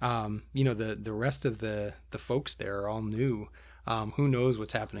air. The rest of the folks there are all new. Who knows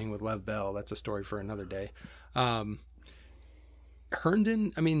what's happening with Lev Bell? That's a story for another day.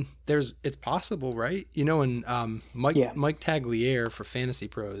 Herndon, I mean, it's possible, right? And Mike Tagliere for Fantasy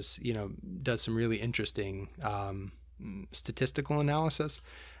Pros, does some really interesting statistical analysis.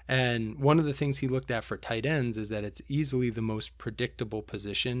 And one of the things he looked at for tight ends is that it's easily the most predictable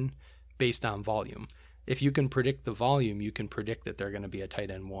position based on volume. If you can predict the volume, you can predict that they're going to be a tight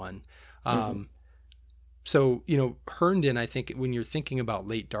end one. So, Herndon, I think when you're thinking about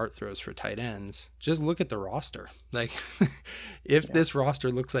late dart throws for tight ends, just look at the roster. Like, if this roster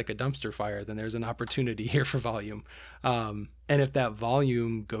looks like a dumpster fire, then there's an opportunity here for volume. And if that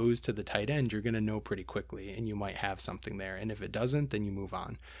volume goes to the tight end, you're going to know pretty quickly, and you might have something there. And if it doesn't, then you move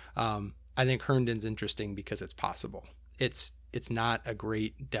on. I think Herndon's interesting because it's possible. It's not a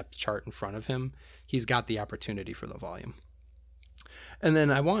great depth chart in front of him. He's got the opportunity for the volume. And then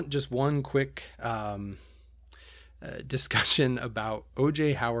I want just one quick discussion about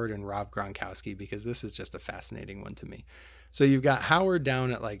O.J. Howard and Rob Gronkowski, because this is just a fascinating one to me. So you've got Howard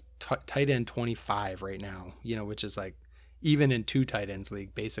down at like tight end 25 right now, which is like even in 2 tight ends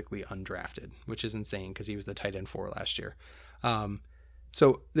league, basically undrafted, which is insane because he was the tight end 4 last year.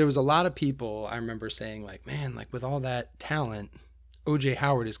 So there was a lot of people I remember saying like, man, like with all that talent, O.J.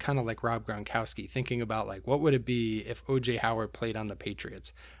 Howard is kind of like Rob Gronkowski, thinking about like, what would it be if O.J. Howard played on the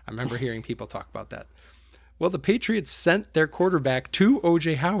Patriots? I remember hearing people talk about that. Well, the Patriots sent their quarterback to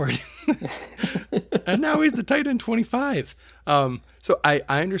O.J. Howard, and now he's the tight end 25. So I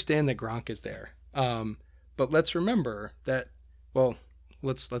understand that Gronk is there, but let's remember that. Well,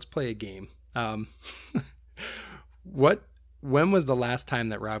 let's play a game. When was the last time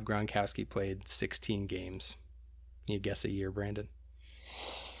that Rob Gronkowski played 16 games? Can you guess a year, Brandon?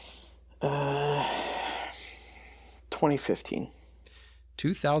 2015.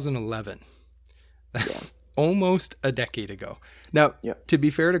 2011. Almost a decade ago. Now, to be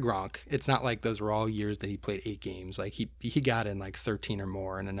fair to Gronk, it's not like those were all years that he played 8 games. Like he got in like 13 or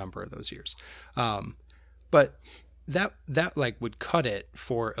more in a number of those years. But that like would cut it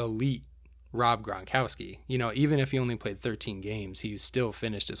for elite Rob Gronkowski. Even if he only played 13 games, he still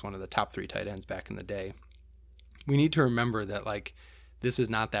finished as one of the top 3 tight ends back in the day. we need to remember that like this is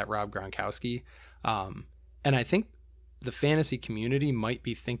not that Rob Gronkowski. And I think the fantasy community might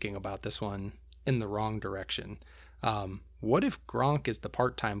be thinking about this one in the wrong direction. What if Gronk is the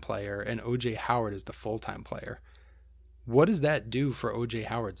part-time player and OJ Howard is the full-time player? What does that do for OJ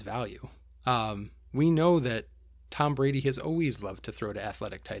Howard's value? We know that Tom Brady has always loved to throw to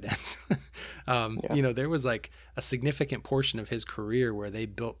athletic tight ends. You know, there was like a significant portion of his career where they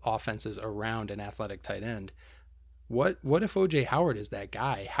built offenses around an athletic tight end. What if OJ Howard is that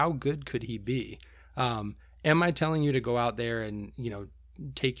guy? How good could he be? Am I telling you to go out there and, you know,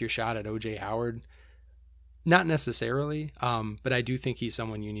 take your shot at OJ Howard? Not necessarily, but I do think he's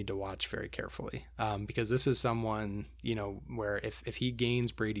someone you need to watch very carefully, because this is someone, you know, where if he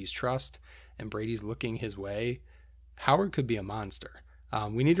gains Brady's trust and Brady's looking his way, Howard could be a monster.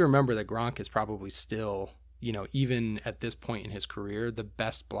 We need to remember that Gronk is probably still, you know, even at this point in his career, the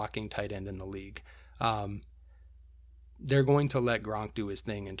best blocking tight end in the league. They're going to let Gronk do his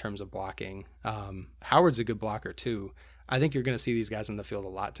thing in terms of blocking. Howard's a good blocker too. I think you're going to see these guys in the field a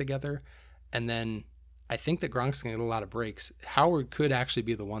lot together. And then I think that Gronk's going to get a lot of breaks. Howard could actually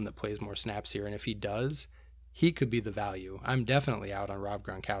be the one that plays more snaps here. And if he does, he could be the value. I'm definitely out on Rob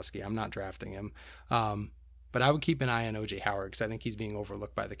Gronkowski. I'm not drafting him. But I would keep an eye on OJ Howard because I think he's being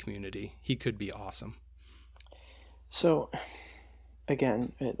overlooked by the community. He could be awesome. So,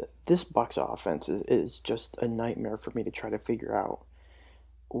 again, this Bucs offense is just a nightmare for me to try to figure out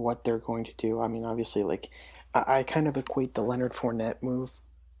what they're going to do. I mean, obviously, like, I kind of equate the Leonard Fournette move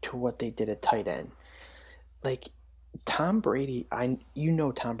to what they did at tight end. Like, Tom Brady,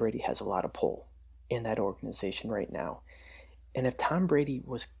 Tom Brady has a lot of pull in that organization right now. And if Tom Brady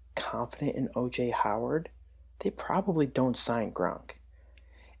was confident in OJ Howard, they probably don't sign Gronk.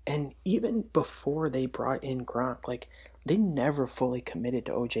 And even before they brought in Gronk, like, they never fully committed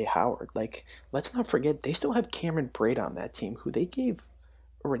to OJ Howard. Like, let's not forget, they still have Cameron Brate on that team, who they gave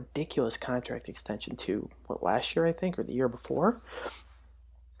a ridiculous contract extension to, last year, I think, or the year before?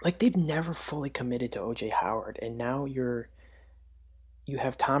 Like, they've never fully committed to OJ Howard. And now you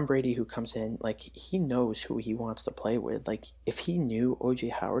have Tom Brady who comes in, like, he knows who he wants to play with. Like, if he knew OJ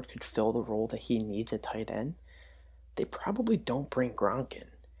Howard could fill the role that he needs at tight end, they probably don't bring Gronk in.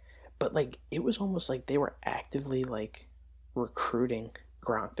 But, like, it was almost like they were actively, like, recruiting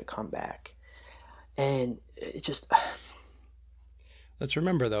Gronk to come back. And it just... Let's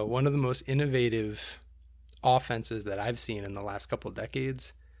remember, though, one of the most innovative offenses that I've seen in the last couple of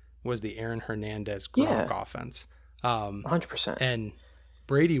decades was the Aaron Hernandez Gronk offense. 100%. And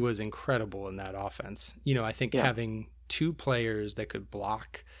Brady was incredible in that offense. You know, I think having two players that could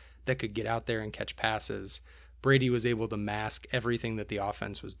block, that could get out there and catch passes, Brady was able to mask everything that the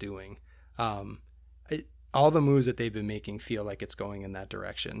offense was doing. All the moves that they've been making feel like it's going in that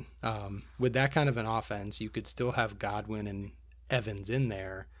direction. With that kind of an offense, you could still have Godwin and Evans in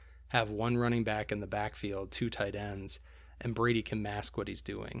there, have one running back in the backfield, two tight ends, and Brady can mask what he's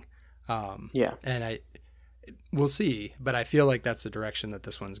doing. And we'll see, but I feel like that's the direction that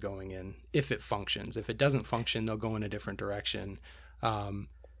this one's going in, if it functions. If it doesn't function, they'll go in a different direction.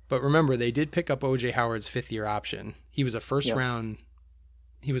 But remember, they did pick up OJ Howard's fifth-year option. He was a first-round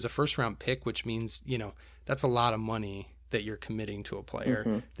pick, which means, you know, that's a lot of money that you're committing to a player.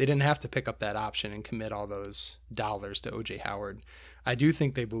 Mm-hmm. They didn't have to pick up that option and commit all those dollars to OJ Howard. I do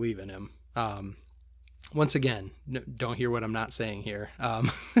think they believe in him. Once again, don't hear what I'm not saying here.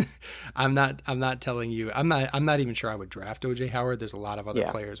 I'm not telling you. I'm not even sure I would draft OJ Howard. There's a lot of other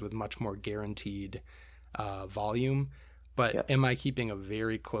players with much more guaranteed volume. But am I keeping a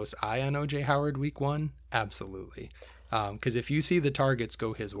very close eye on OJ Howard week one? Absolutely. Because if you see the targets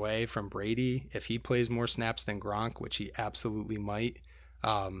go his way from Brady, if he plays more snaps than Gronk, which he absolutely might,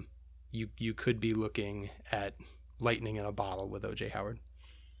 you could be looking at lightning in a bottle with OJ Howard.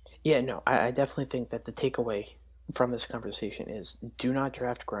 Yeah, no, I definitely think that the takeaway from this conversation is do not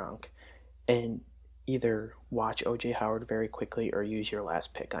draft Gronk and either watch OJ Howard very quickly or use your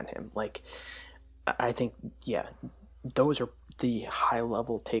last pick on him. Like, I think, those are the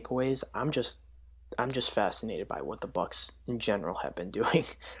high-level takeaways. I'm just fascinated by what the Bucs in general have been doing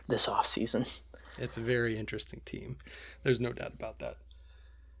this offseason. It's a very interesting team. There's no doubt about that.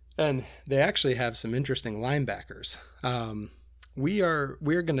 And they actually have some interesting linebackers. We are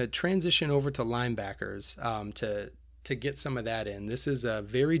going to transition over to linebackers to get some of that in. This is a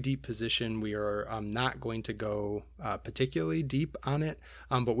very deep position. We are not going to go particularly deep on it,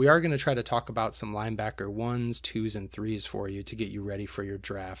 but we are going to try to talk about some linebacker 1s, 2s, and 3s for you to get you ready for your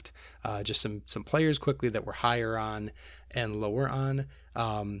draft. Just some players quickly that we're higher on, and lower on.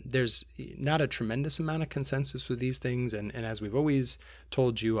 There's not a tremendous amount of consensus with these things. And as we've always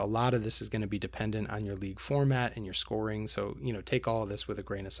told you, a lot of this is going to be dependent on your league format and your scoring. So, take all of this with a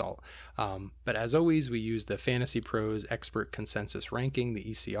grain of salt. But as always, we use the Fantasy Pros Expert Consensus Ranking, the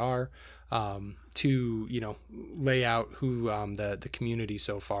ECR, to, lay out who the community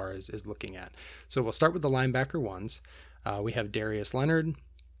so far is looking at. So we'll start with the linebacker ones. We have Darius Leonard,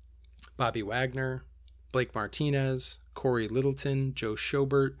 Bobby Wagner, Blake Martinez, Corey Littleton, Joe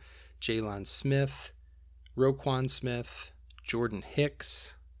Schobert, Jalen Smith, Roquan Smith, Jordan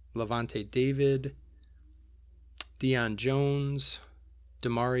Hicks, Levante David, Deion Jones,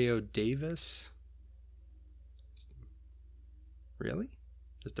 Demario Davis. Really?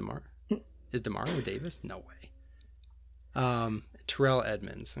 Is Demario Davis? No way. Terrell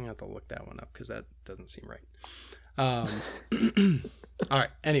Edmonds. I'm going to have to look that one up because that doesn't seem right. All right.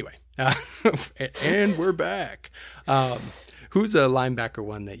 Anyway, and we're back. Who's a linebacker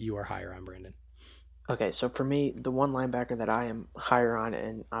one that you are higher on, Brandon? Okay, so for me, the one linebacker that I am higher on,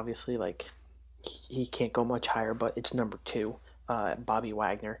 and obviously, he can't go much higher, but it's number 2, Bobby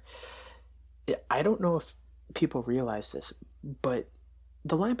Wagner. I don't know if people realize this, but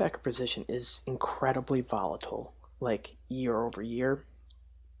the linebacker position is incredibly volatile, year over year.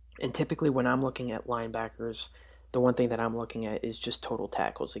 And typically when I'm looking at linebackers, the one thing that I'm looking at is just total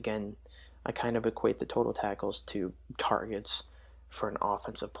tackles. Again, I kind of equate the total tackles to targets for an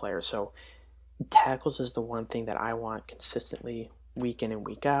offensive player. So tackles is the one thing that I want consistently week in and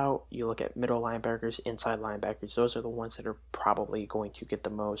week out. You look at middle linebackers, inside linebackers, those are the ones that are probably going to get the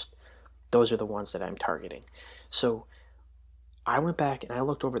most. Those are the ones that I'm targeting. So I went back and I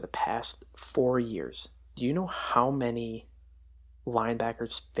looked over the past 4 years. Do you know how many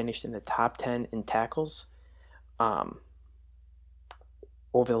linebackers finished in the top 10 in tackles over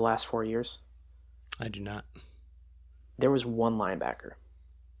the last 4 years? I do not. There was one linebacker,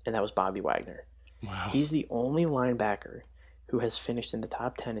 and that was Bobby Wagner. Wow. He's the only linebacker who has finished in the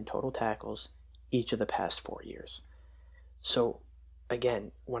top 10 in total tackles each of the past 4 years. So,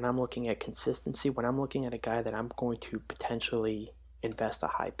 again, when I'm looking at consistency, when I'm looking at a guy that I'm going to potentially invest a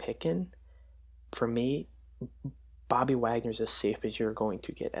high pick in, for me, Bobby Wagner's as safe as you're going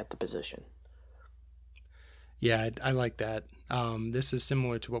to get at the position. Yeah, I like that. This is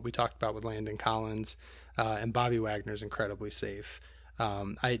similar to what we talked about with Landon Collins, and Bobby Wagner's incredibly safe.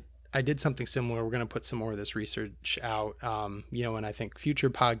 I did something similar. We're going to put some more of this research out, and I think future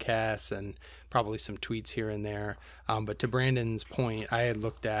podcasts and probably some tweets here and there. But to Brandon's point, I had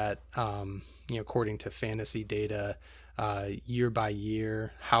looked at, according to fantasy data, year by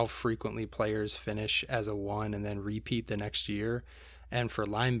year, how frequently players finish as a 1 and then repeat the next year. And for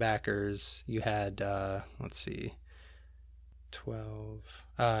linebackers, you had, 19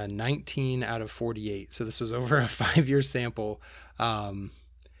 out of 48. So this was over a 5-year sample from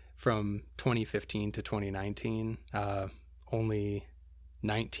 2015 to 2019. Only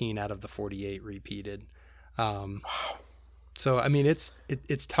 19 out of the 48 repeated. So, I mean, it's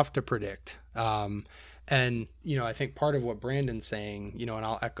tough to predict. And, I think part of what Brandon's saying, and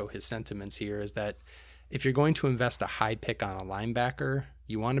I'll echo his sentiments here, is that if you're going to invest a high pick on a linebacker,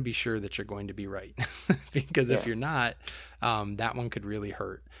 you want to be sure that you're going to be right. Because if you're not, that one could really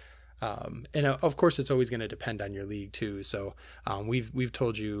hurt. And of course, it's always going to depend on your league too. So we've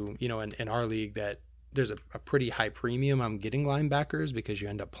told you, in our league that there's a pretty high premium on getting linebackers because you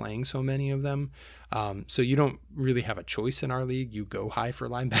end up playing so many of them. So you don't really have a choice in our league. You go high for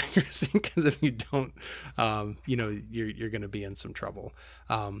linebackers because if you don't, you're going to be in some trouble.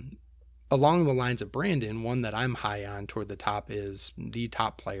 Along the lines of Brandon, one that I'm high on toward the top is the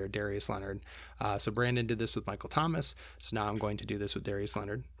top player, Darius Leonard. So Brandon did this with Michael Thomas. So now I'm going to do this with Darius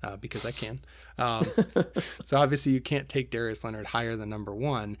Leonard because I can. So obviously you can't take Darius Leonard higher than number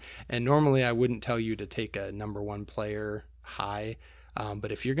 1. And normally I wouldn't tell you to take a number 1 player high.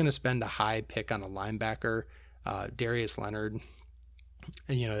 But if you're going to spend a high pick on a linebacker, Darius Leonard,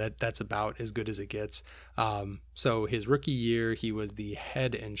 that's about as good as it gets. So his rookie year, he was the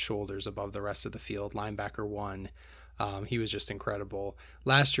head and shoulders above the rest of the field, linebacker 1. He was just incredible.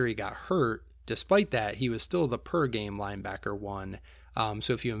 Last year he got hurt. Despite that, he was still the per game linebacker 1.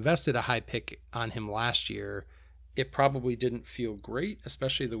 So if you invested a high pick on him last year, it probably didn't feel great,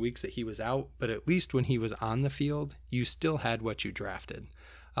 especially the weeks that he was out. But at least when he was on the field, you still had what you drafted.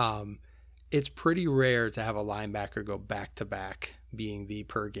 It's pretty rare to have a linebacker go back to back being the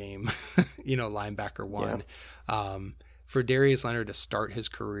per game, linebacker 1. Yeah. For Darius Leonard to start his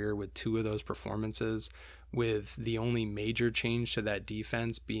career with 2 of those performances, with the only major change to that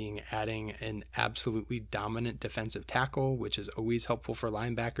defense being adding an absolutely dominant defensive tackle, which is always helpful for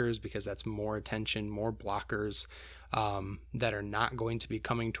linebackers because that's more attention, more blockers. that are not going to be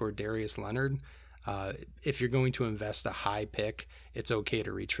coming toward Darius Leonard. If you're going to invest a high pick, it's okay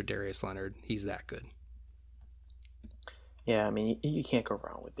to reach for Darius Leonard. He's that good. Yeah, I mean, you can't go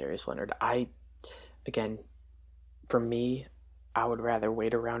wrong with Darius Leonard. Again, for me, I would rather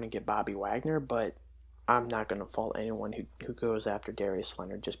wait around and get Bobby Wagner, but I'm not going to fault anyone who goes after Darius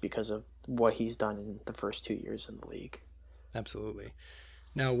Leonard just because of what he's done in the first 2 years in the league. Absolutely.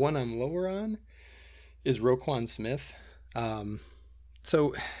 Now, one I'm lower on is Roquan Smith.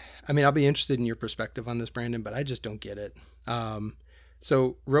 So, I mean, I'll be interested in your perspective on this, Brandon, but I just don't get it.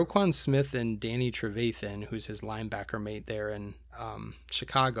 So Roquan Smith and Danny Trevathan, who's his linebacker mate there in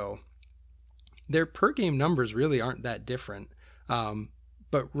Chicago, their per game numbers really aren't that different.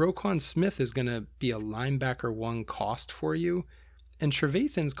 But Roquan Smith is going to be a linebacker 1 cost for you, and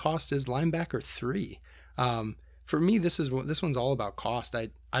Trevathan's cost is linebacker 3. For me, this one's all about cost.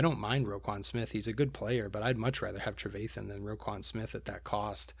 I don't mind Roquan Smith. He's a good player, but I'd much rather have Trevathan than Roquan Smith at that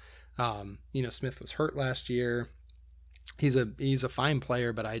cost. Smith was hurt last year. He's a fine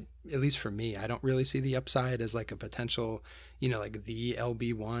player, but at least for me, I don't really see the upside as like a potential, like the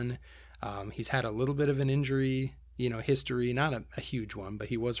LB1. He's had a little bit of an injury, history, not a huge one, but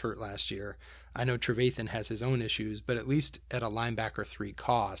he was hurt last year. I know Trevathan has his own issues, but at least at a linebacker 3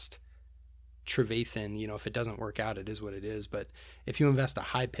 cost, Trevathan, if it doesn't work out, it is what it is. But if you invest a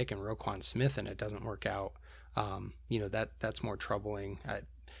high pick in Roquan Smith and it doesn't work out, that's more troubling.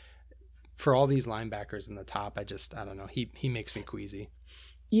 For all these linebackers in the top, I don't know. He makes me queasy.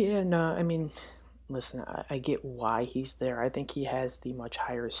 Yeah, no, I mean, listen, I get why he's there. I think he has the much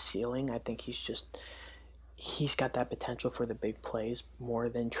higher ceiling. I think he's got that potential for the big plays more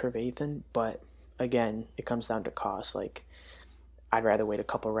than Trevathan. But again, it comes down to cost. Like, I'd rather wait a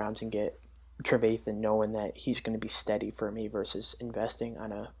couple rounds and get Trevathan knowing that he's going to be steady for me versus investing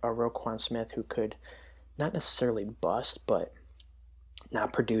on a Roquan Smith who could not necessarily bust, but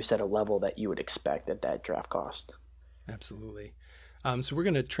not produce at a level that you would expect at that draft cost. Absolutely. So we're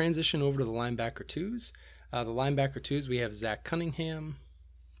going to transition over to the linebacker 2s. The linebacker 2s, we have Zach Cunningham,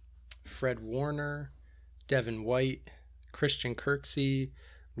 Fred Warner, Devin White, Christian Kirksey,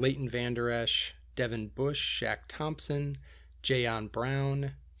 Leighton Vander Esch, Devin Bush, Shaq Thompson, Jayon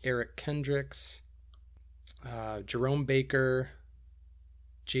Brown, Eric Kendricks, Jerome Baker,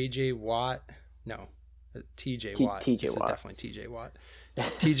 TJ Watt. TJ Watt. This is Watt. Definitely TJ Watt.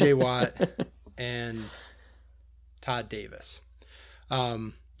 TJ Watt and Todd Davis.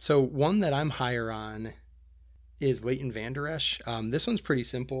 So one that I'm higher on is Leighton Vander Esch. This one's pretty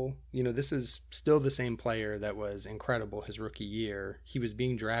simple. This is still the same player that was incredible his rookie year. He was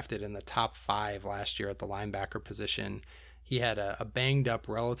being drafted in the top 5 last year at the linebacker position. He had a banged up,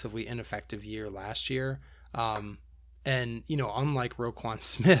 relatively ineffective year last year. And, unlike Roquan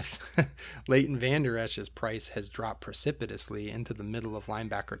Smith, Leighton Vander Esch's price has dropped precipitously into the middle of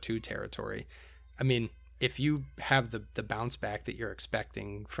linebacker 2 territory. I mean, if you have the bounce back that you're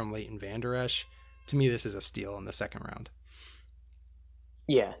expecting from Leighton Vander Esch, to me, this is a steal in the second round.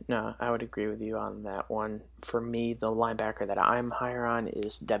 Yeah, no, I would agree with you on that one. For me, the linebacker that I'm higher on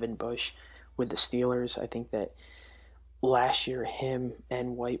is Devin Bush with the Steelers. I think that last year, him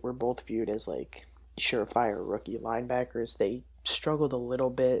and White were both viewed as like surefire rookie linebackers. They struggled a little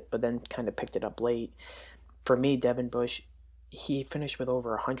bit, but then kind of picked it up late. For me, Devin Bush, he finished with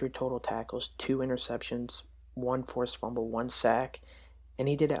over 100 total tackles, 2 interceptions, 1 forced fumble, 1 sack, and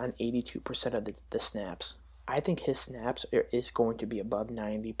he did it on 82% of the snaps. I think his snaps is going to be above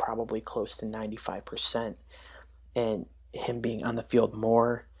 90, probably close to 95%, and him being on the field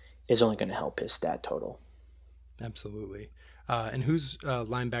more is only going to help his stat total. Absolutely. And who's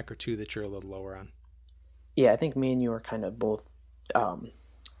linebacker 2 that you're a little lower on? Yeah, I think me and you are kind of both on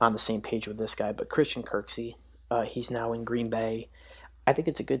the same page with this guy, but Christian Kirksey, he's now in Green Bay. I think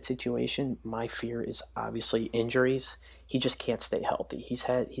it's a good situation. My fear is obviously injuries. He just can't stay healthy. He's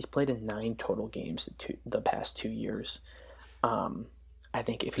played in 9 total games the past 2 years. I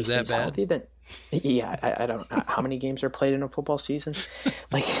think if he stays healthy, then yeah, I don't know how many games are played in a football season.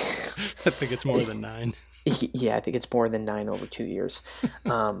 Like, I think it's more than 9. Yeah, I think it's more than 9 over 2 years.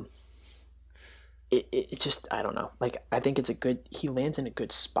 It just, I don't know. Like, I think he lands in a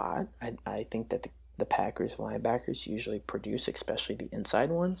good spot. I think that the Packers linebackers usually produce, especially the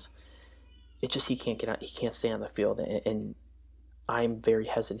inside ones. It's just he can't stay on the field, and I'm very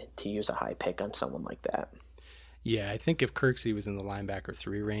hesitant to use a high pick on someone like that. Yeah, I think if Kirksey was in the linebacker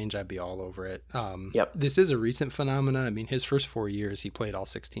 3 range, I'd be all over it. Yep. This is a recent phenomenon. I mean, his first 4 years, he played all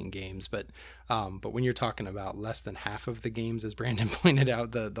 16 games, but when you're talking about less than half of the games, as Brandon pointed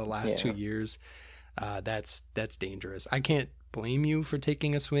out, the last 2 years, that's dangerous. I can't blame you for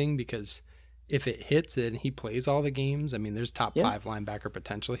taking a swing because if it hits and he plays all the games, I mean, there's top Yeah. 5 linebacker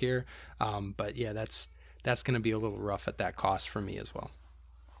potential here. But yeah, that's going to be a little rough at that cost for me as well.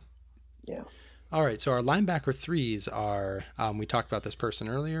 Yeah. All right, so our linebacker 3s are, we talked about this person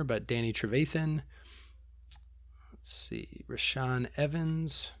earlier, but Danny Trevathan, let's see, Rashaan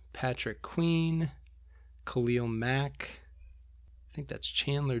Evans, Patrick Queen, Khalil Mack, I think that's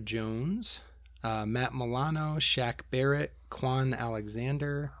Chandler Jones, Matt Milano, Shaq Barrett, Quan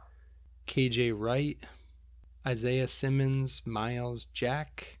Alexander, KJ Wright, Isaiah Simmons, Miles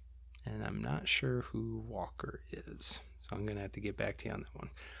Jack, and I'm not sure who Walker is. So I'm going to have to get back to you on that one.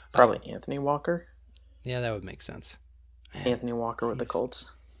 Probably Anthony Walker. Yeah, that would make sense. Man, Anthony Walker with the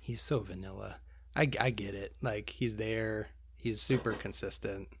Colts. He's so vanilla. I get it. Like, he's there. He's super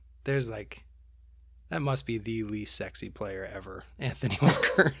consistent. There's like, that must be the least sexy player ever, Anthony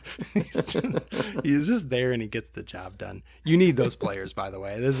Walker. he's just there and he gets the job done. You need those players, by the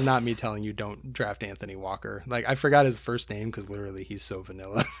way. This is not me telling you don't draft Anthony Walker. Like, I forgot his first name because literally he's so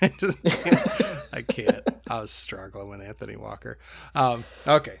vanilla. I can't. I was struggling with Anthony Walker.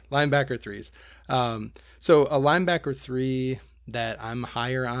 Okay, linebacker 3s. So a linebacker 3 that I'm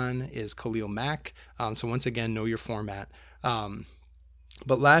higher on is Khalil Mack. So once again, know your format.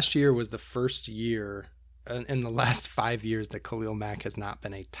 But last year was the first year in the last 5 years that Khalil Mack has not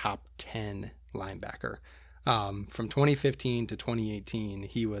been a top 10 linebacker. From 2015 to 2018,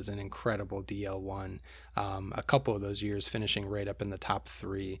 he was an incredible DL1. A couple of those years finishing right up in the top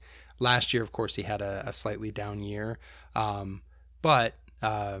 3. Last year, of course, he had a slightly down year. But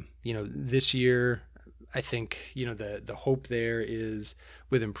this year, I think, the hope there is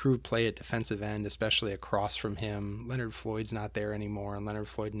with improved play at defensive end, especially across from him. Leonard Floyd's not there anymore, and Leonard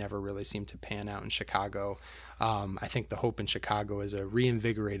Floyd never really seemed to pan out in Chicago. I think the hope in Chicago is a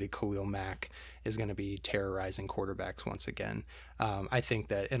reinvigorated Khalil Mack is going to be terrorizing quarterbacks once again. I think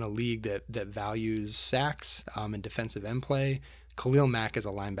that in a league that values sacks and defensive end play, Khalil Mack as a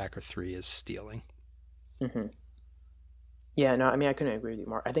linebacker 3 is stealing. Mm-hmm. Yeah, no, I mean, I couldn't agree with you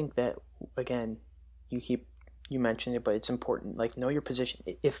more. I think that, again, you mentioned it, but it's important. Like, know your position.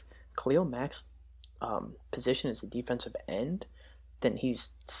 If Khalil Mack's position is a defensive end, then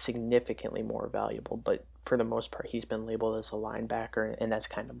he's significantly more valuable. But for the most part, he's been labeled as a linebacker, and that's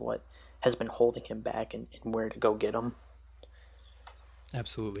kind of what has been holding him back and where to go get him.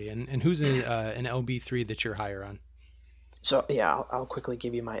 Absolutely. And who's an LB3 that you're higher on? So, yeah, I'll quickly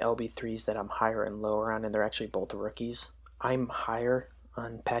give you my LB3s that I'm higher and lower on, and they're actually both rookies. I'm higher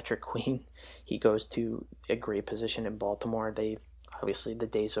on Patrick Queen. He goes to a great position in Baltimore. They've obviously the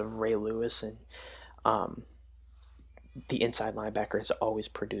days of Ray Lewis and the inside linebacker has always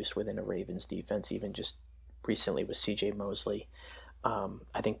produced within a Ravens defense, even just recently with CJ Mosley.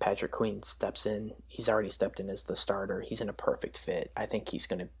 I think Patrick Queen steps in. He's already stepped in as the starter. He's in a perfect fit. I think he's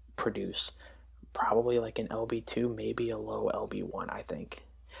going to produce probably like an LB2, maybe a low LB1, I think.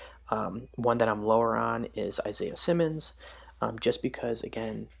 One that I'm lower on is Isaiah Simmons, just because,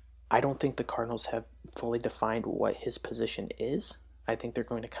 again, I don't think the Cardinals have fully defined what his position is. I think they're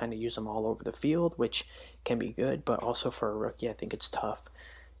going to kind of use him all over the field, which can be good, but also for a rookie, I think it's tough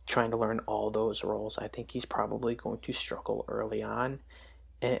trying to learn all those roles. I think he's probably going to struggle early on.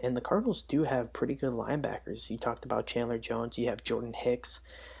 And the Cardinals do have pretty good linebackers. You talked about Chandler Jones. You have Jordan Hicks.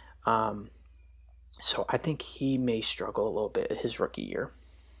 So I think he may struggle a little bit his rookie year.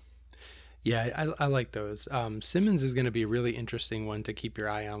 Yeah, I like those. Simmons is going to be a really interesting one to keep your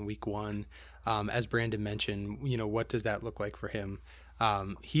eye on week 1. As Brandon mentioned, what does that look like for him?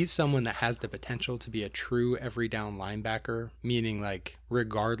 He's someone that has the potential to be a true every down linebacker, meaning like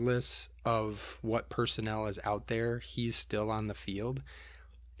regardless of what personnel is out there, he's still on the field.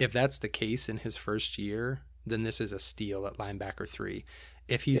 If that's the case in his first year, then this is a steal at linebacker 3.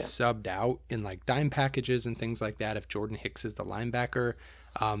 If he's subbed out in like dime packages and things like that, if Jordan Hicks is the linebacker,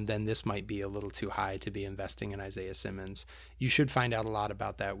 then this might be a little too high to be investing in Isaiah Simmons. You should find out a lot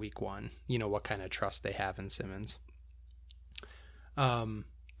about that week 1, what kind of trust they have in Simmons.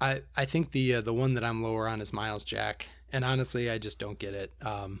 I think the one that I'm lower on is Miles Jack, and honestly, I just don't get it.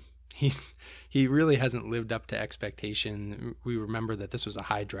 He really hasn't lived up to expectation. We remember that this was a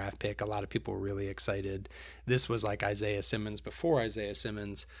high draft pick. A lot of people were really excited. This was like Isaiah Simmons before Isaiah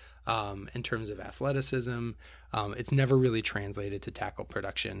Simmons in terms of athleticism. It's never really translated to tackle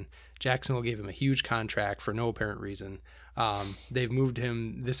production. Jacksonville gave him a huge contract for no apparent reason. They've moved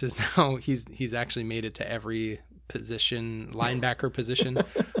him. This is now he's actually made it to every position, linebacker position.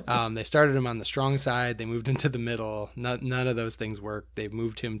 They started him on the strong side. They moved him to the middle. None of those things worked. They've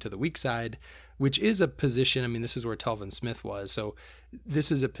moved him to the weak side, which is a position. I mean, this is where Telvin Smith was. So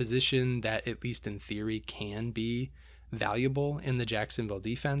this is a position that, at least in theory, can be valuable in the Jacksonville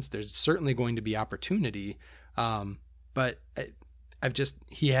defense. There's certainly going to be opportunity, but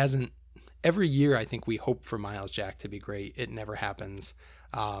he hasn't. Every year, I think we hope for Myles Jack to be great. It never happens.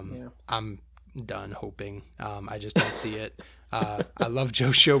 I'm done hoping. I just don't see it. I love Joe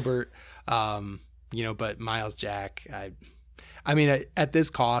Schobert, but Myles Jack, I mean, at this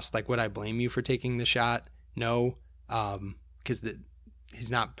cost, like, would I blame you for taking the shot? No, because he's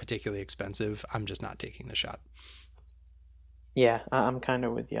not particularly expensive. I'm just not taking the shot. Yeah, I'm kind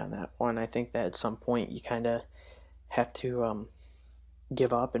of with you on that one. I think that at some point you kind of have to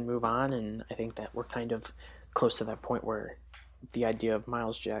give up and move on, and I think that we're kind of close to that point where the idea of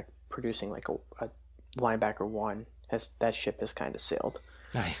Myles Jack producing like a linebacker one, that ship has kind of sailed.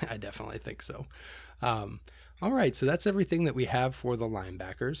 I definitely think so. All right, so that's everything that we have for the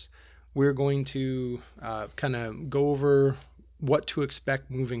linebackers. We're going to kind of go over what to expect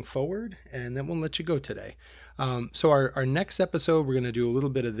moving forward, and then we'll let you go today. So our next episode, we're going to do a little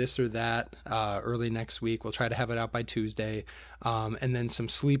bit of this or that early next week. We'll try to have it out by Tuesday, and then some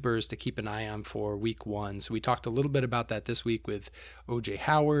sleepers to keep an eye on for week 1. So we talked a little bit about that this week with O.J.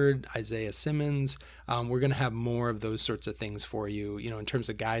 Howard, Isaiah Simmons. We're going to have more of those sorts of things for you, in terms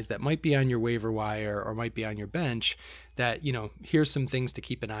of guys that might be on your waiver wire or might be on your bench that, here's some things to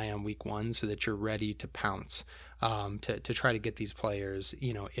keep an eye on week 1 so that you're ready to pounce to try to get these players,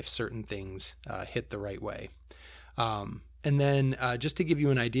 if certain things hit the right way. And then just to give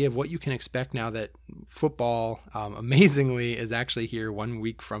you an idea of what you can expect now that football, amazingly, is actually here 1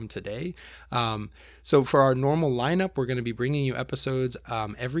 week from today. So for our normal lineup, we're going to be bringing you episodes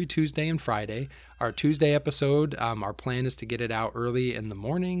every Tuesday and Friday. Our Tuesday episode, our plan is to get it out early in the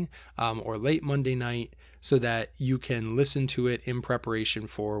morning or late Monday night, so that you can listen to it in preparation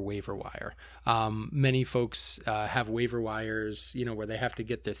for waiver wire. Many folks have waiver wires, where they have to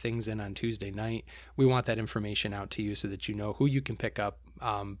get their things in on Tuesday night. We want that information out to you so that you know who you can pick up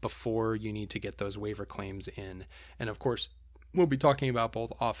before you need to get those waiver claims in. And of course, we'll be talking about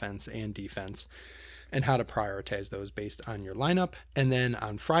both offense and defense and how to prioritize those based on your lineup. And then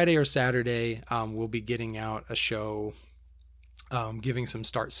on Friday or Saturday, we'll be getting out a show giving some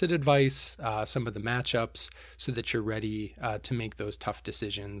start-sit advice, some of the matchups, so that you're ready to make those tough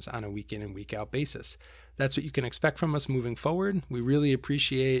decisions on a week-in and week-out basis. That's what you can expect from us moving forward. We really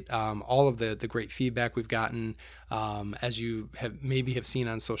appreciate all of the great feedback we've gotten. As you have seen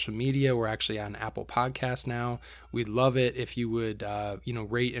on social media, we're actually on Apple Podcasts now. We'd love it if you would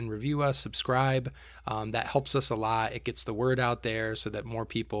rate and review us, subscribe. That helps us a lot. It gets the word out there so that more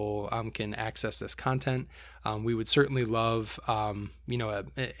people can access this content. We would certainly love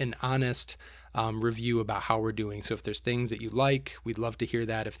an honest review about how we're doing. So if there's things that you like, we'd love to hear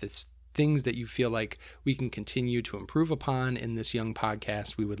that. If it's things that you feel like we can continue to improve upon in this young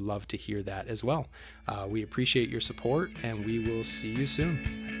podcast, we would love to hear that as well. We appreciate your support, and we will see you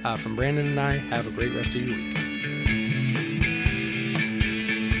soon. From Brandon and I, have a great rest of your week.